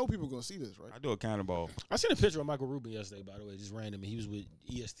you know, people gonna see this, right? I do a cannonball. I seen a picture of Michael Rubin yesterday, by the way, just random. He was with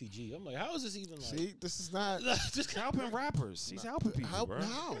ESTG. I'm like, how is this even like? See, this is not just helping rappers. He's helping people, bro.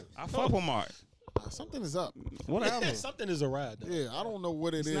 How? I fuck with Mark. Something is up. Whatever. Something is a ride, though. Yeah, I don't know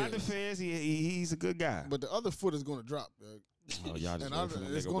what it is. It's not the feds. He's a good guy. But the other foot is gonna drop. Oh, y'all just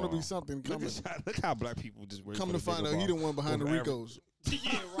it's going to be something coming. Look how black people just wait. Come to find out, he the one behind the Ricos.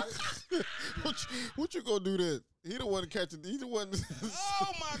 Yeah, right. what you gonna do then? He the one catching. He the one.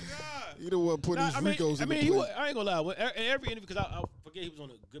 Oh my god. He the one putting these Ricos in the plate. I ain't gonna lie. In every interview, because I forget he was on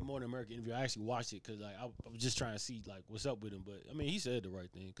a Good Morning America interview. I actually watched it because like I was just trying to see like what's up with him. But I mean, he said the right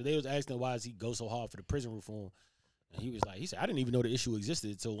thing because they was asking why does he go so hard for the prison reform, and he said I didn't even know the issue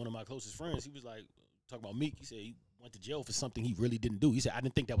existed until one of my closest friends. He was like talking about Meek. He said he went to jail for something he really didn't do. He said I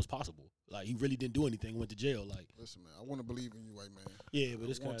didn't think that was possible. Like he really didn't do anything. Went to jail. Like listen, man, I want to believe in you, white man. Yeah, but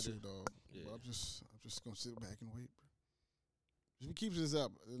it's kind of dog. Yeah. I'm just gonna sit back and wait. If he keeps this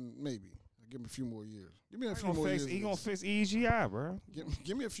up, then maybe I'll give him a few more years. Give me a few more years. He gonna fix EGI, bro.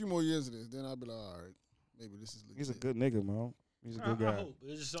 Give me a few more years of this, then I'll be like, all right, maybe this is legit. He's a good nigga, man. He's a good guy. I hope.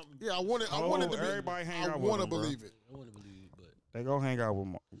 It's just something. Yeah, I want to be. Everybody hang out with him. I want to believe it. I want to believe it, but they go hang out with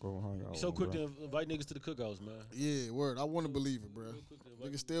him. Go hang out. So quick to invite niggas to the cookouts, man. Yeah, word. I want to believe it, bro.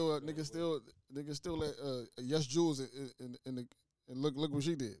 Niggas still let Yes Jules in the and look what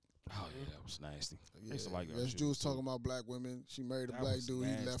she did. Oh yeah, that was nasty. Yeah, Yes Jules talking about black women. She married a black dude.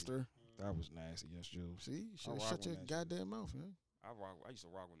 Nasty. He left her. That was nasty. Yes Jules. See, shut your goddamn mouth, man. I used to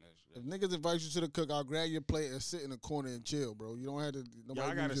rock with that shit. If niggas invite you to the cookout, grab your plate and sit in the corner and chill, bro. You don't have to.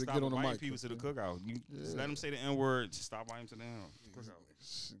 Nobody I gotta stop get on the inviting mic. people to the cookout. You just let them say the N word. Just stop inviting to the cookout.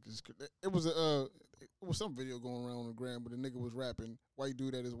 It was some video going around on the gram, but the nigga was rapping. White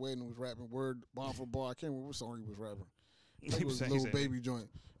dude at his wedding was rapping word bar for bar. I can't remember what song he was rapping. It was a little baby joint.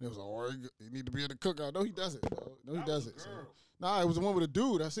 And it was like, oh, you need to be at the cookout. No, he doesn't. Bro. No, he doesn't. So. Nah, it was the one with a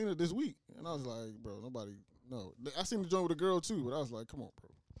dude. I seen it this week, and I was like, bro, nobody. No, I seen the joint with a girl too, but I was like, come on, bro.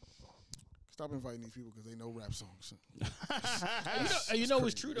 Stop inviting these people because they know rap songs. you know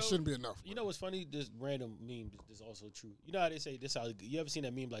what's true though? It shouldn't be enough. You know what's funny? This random meme is also true. You know how they say this? How you ever seen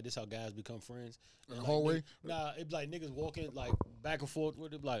that meme like this? How guys become friends in the hallway? Nah, it be like niggas walking like back and forth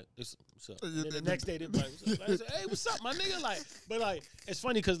with it. Like, what's up? And the next day they be like, what's up? Like, say, hey, what's up, my nigga? Like, but like, it's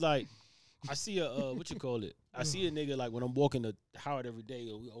funny because like, I see a what you call it? I see a nigga like when I'm walking to Howard every day.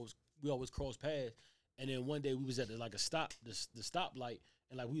 We always cross paths. And then one day we was at the stoplight,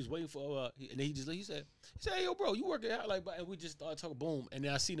 and like we was waiting for, and then he said, hey yo bro, you working out like, and we just started talking, boom, and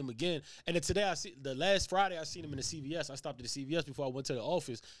then I seen him again, and then today the last Friday I seen him in the CVS. I stopped at the CVS before I went to the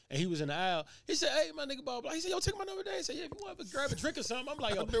office, and he was in the aisle. He said, hey my nigga, blah blah. He said, yo, take my number today. He said, yeah, if you want to grab a drink or something. I'm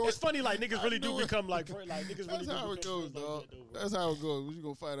like, yo, it's funny like niggas really do become like niggas really do. That's how it goes, dog. That's how it goes. You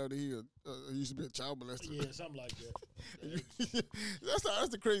gonna find out that he used to be a child molester. Yeah, something like that. That's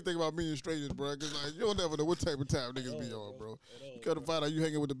the crazy thing about meeting strangers, bro. Cause like you don't never know what type of time niggas be on, bro. You gotta find out you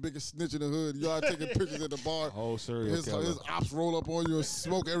hanging with the biggest snitch in the hood. Y'all taking pictures at the bar. Oh, serious. His ops roll up on you and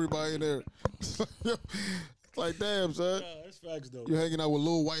smoke everybody in there. It's like, damn, son. Yeah, that's facts, though. You hanging out with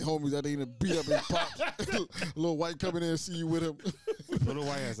little white homies that ain't beat up his pops. Little white coming in and see you with him. Little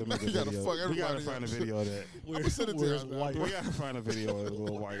white has to make a video. We gotta find a video of that. I'm gonna send it to you. We gotta find a video of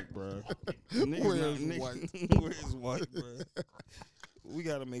little white, bro. Where's white? Where's white, bro? We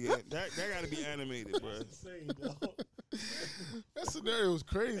gotta make it. That gotta be animated, bro. That's insane, dog. That scenario was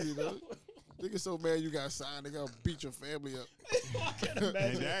crazy, though. Nigga so mad you got signed, they gotta beat your family up. I can't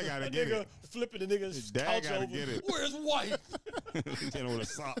imagine. Dad gotta a get nigga it. flipping the nigga's Dad couch gotta over. get it. Where's White? Hit him with a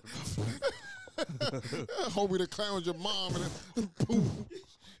sock. Homie that clowned your mom and then boom.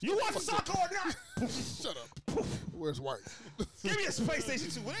 You want the sock or not? Shut up. Where's White? Give me a Space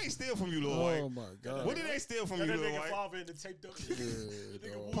Station 2. What they steal from you, Lil White? Oh my God. What did they steal from That you, Lil nigga White? father in the taped up. Yeah,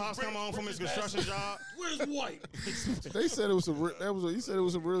 dog. Pops come home from his construction job. Where's White? They said it was he said it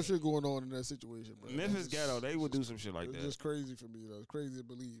was some real shit going on in that situation, bro. Memphis ghetto, they would do some shit like It's that. just crazy for me, though. It's crazy to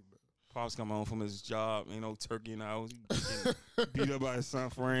believe, bro. Pops come home from his job, ain't no turkey in the house. He getting beat up by his son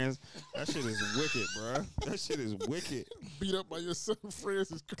friends. That shit is wicked, bro. That shit is wicked. Beat up by your son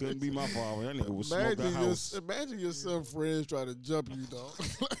friends is crazy. Couldn't be my father. That nigga would smoke the house. Imagine your son friends try to jump you, dog.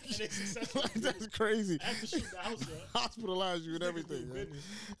 like, that's crazy. After shooting the house up. Hospitalize you and everything. Man.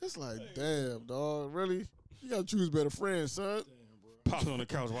 It's like, damn, dog. Really? You gotta choose better friends, son. Pops on the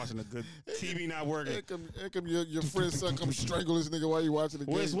couch watching a good TV not working. Here come your friend's son come strangle this nigga while you watching the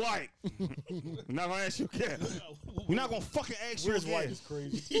game. Where's White? We're not gonna ask you again. We're not gonna fucking ask you Where's again. White is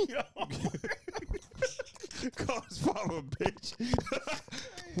crazy. Call his father a bitch.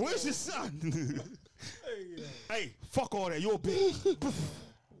 Where's your son? Hey, fuck all that. You're a bitch.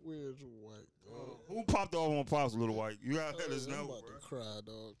 Where's White, dog? Who popped off on Pops, Little White? You gotta let us I'm know, about bro. to cry,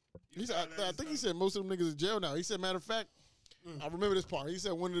 dog. He said, I think he said most of them niggas in jail now. He said, matter of fact, I remember this part. He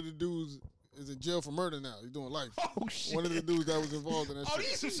said one of the dudes is in jail for murder now. He's doing life. Oh, shit. One of the dudes that was involved in that Oh, shit.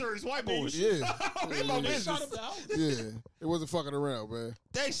 these some serious white boys. Yeah. They my business. Yeah. It wasn't fucking around, man.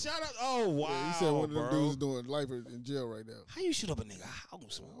 They shot up. Oh, wow. Yeah, he said one of them bro. dudes doing life in jail right now. How you shoot up a nigga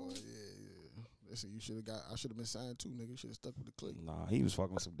house, man? Oh, yeah. Listen, I should have been signed too, nigga. Should have stuck with the clique. Nah, he was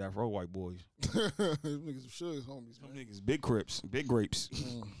fucking with some death row white boys. Them niggas sure his homies, Some man. niggas big crips, big grapes.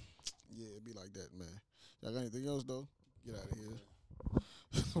 Yeah, it be like that, man. Y'all got anything else, though? Get out of here.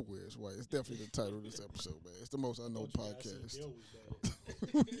 Where's White? It's definitely the title of this episode, man. It's the most unknown podcast.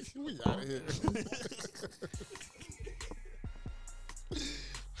 We out of here.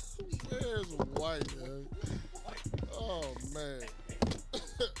 Where's White, man? Oh, man.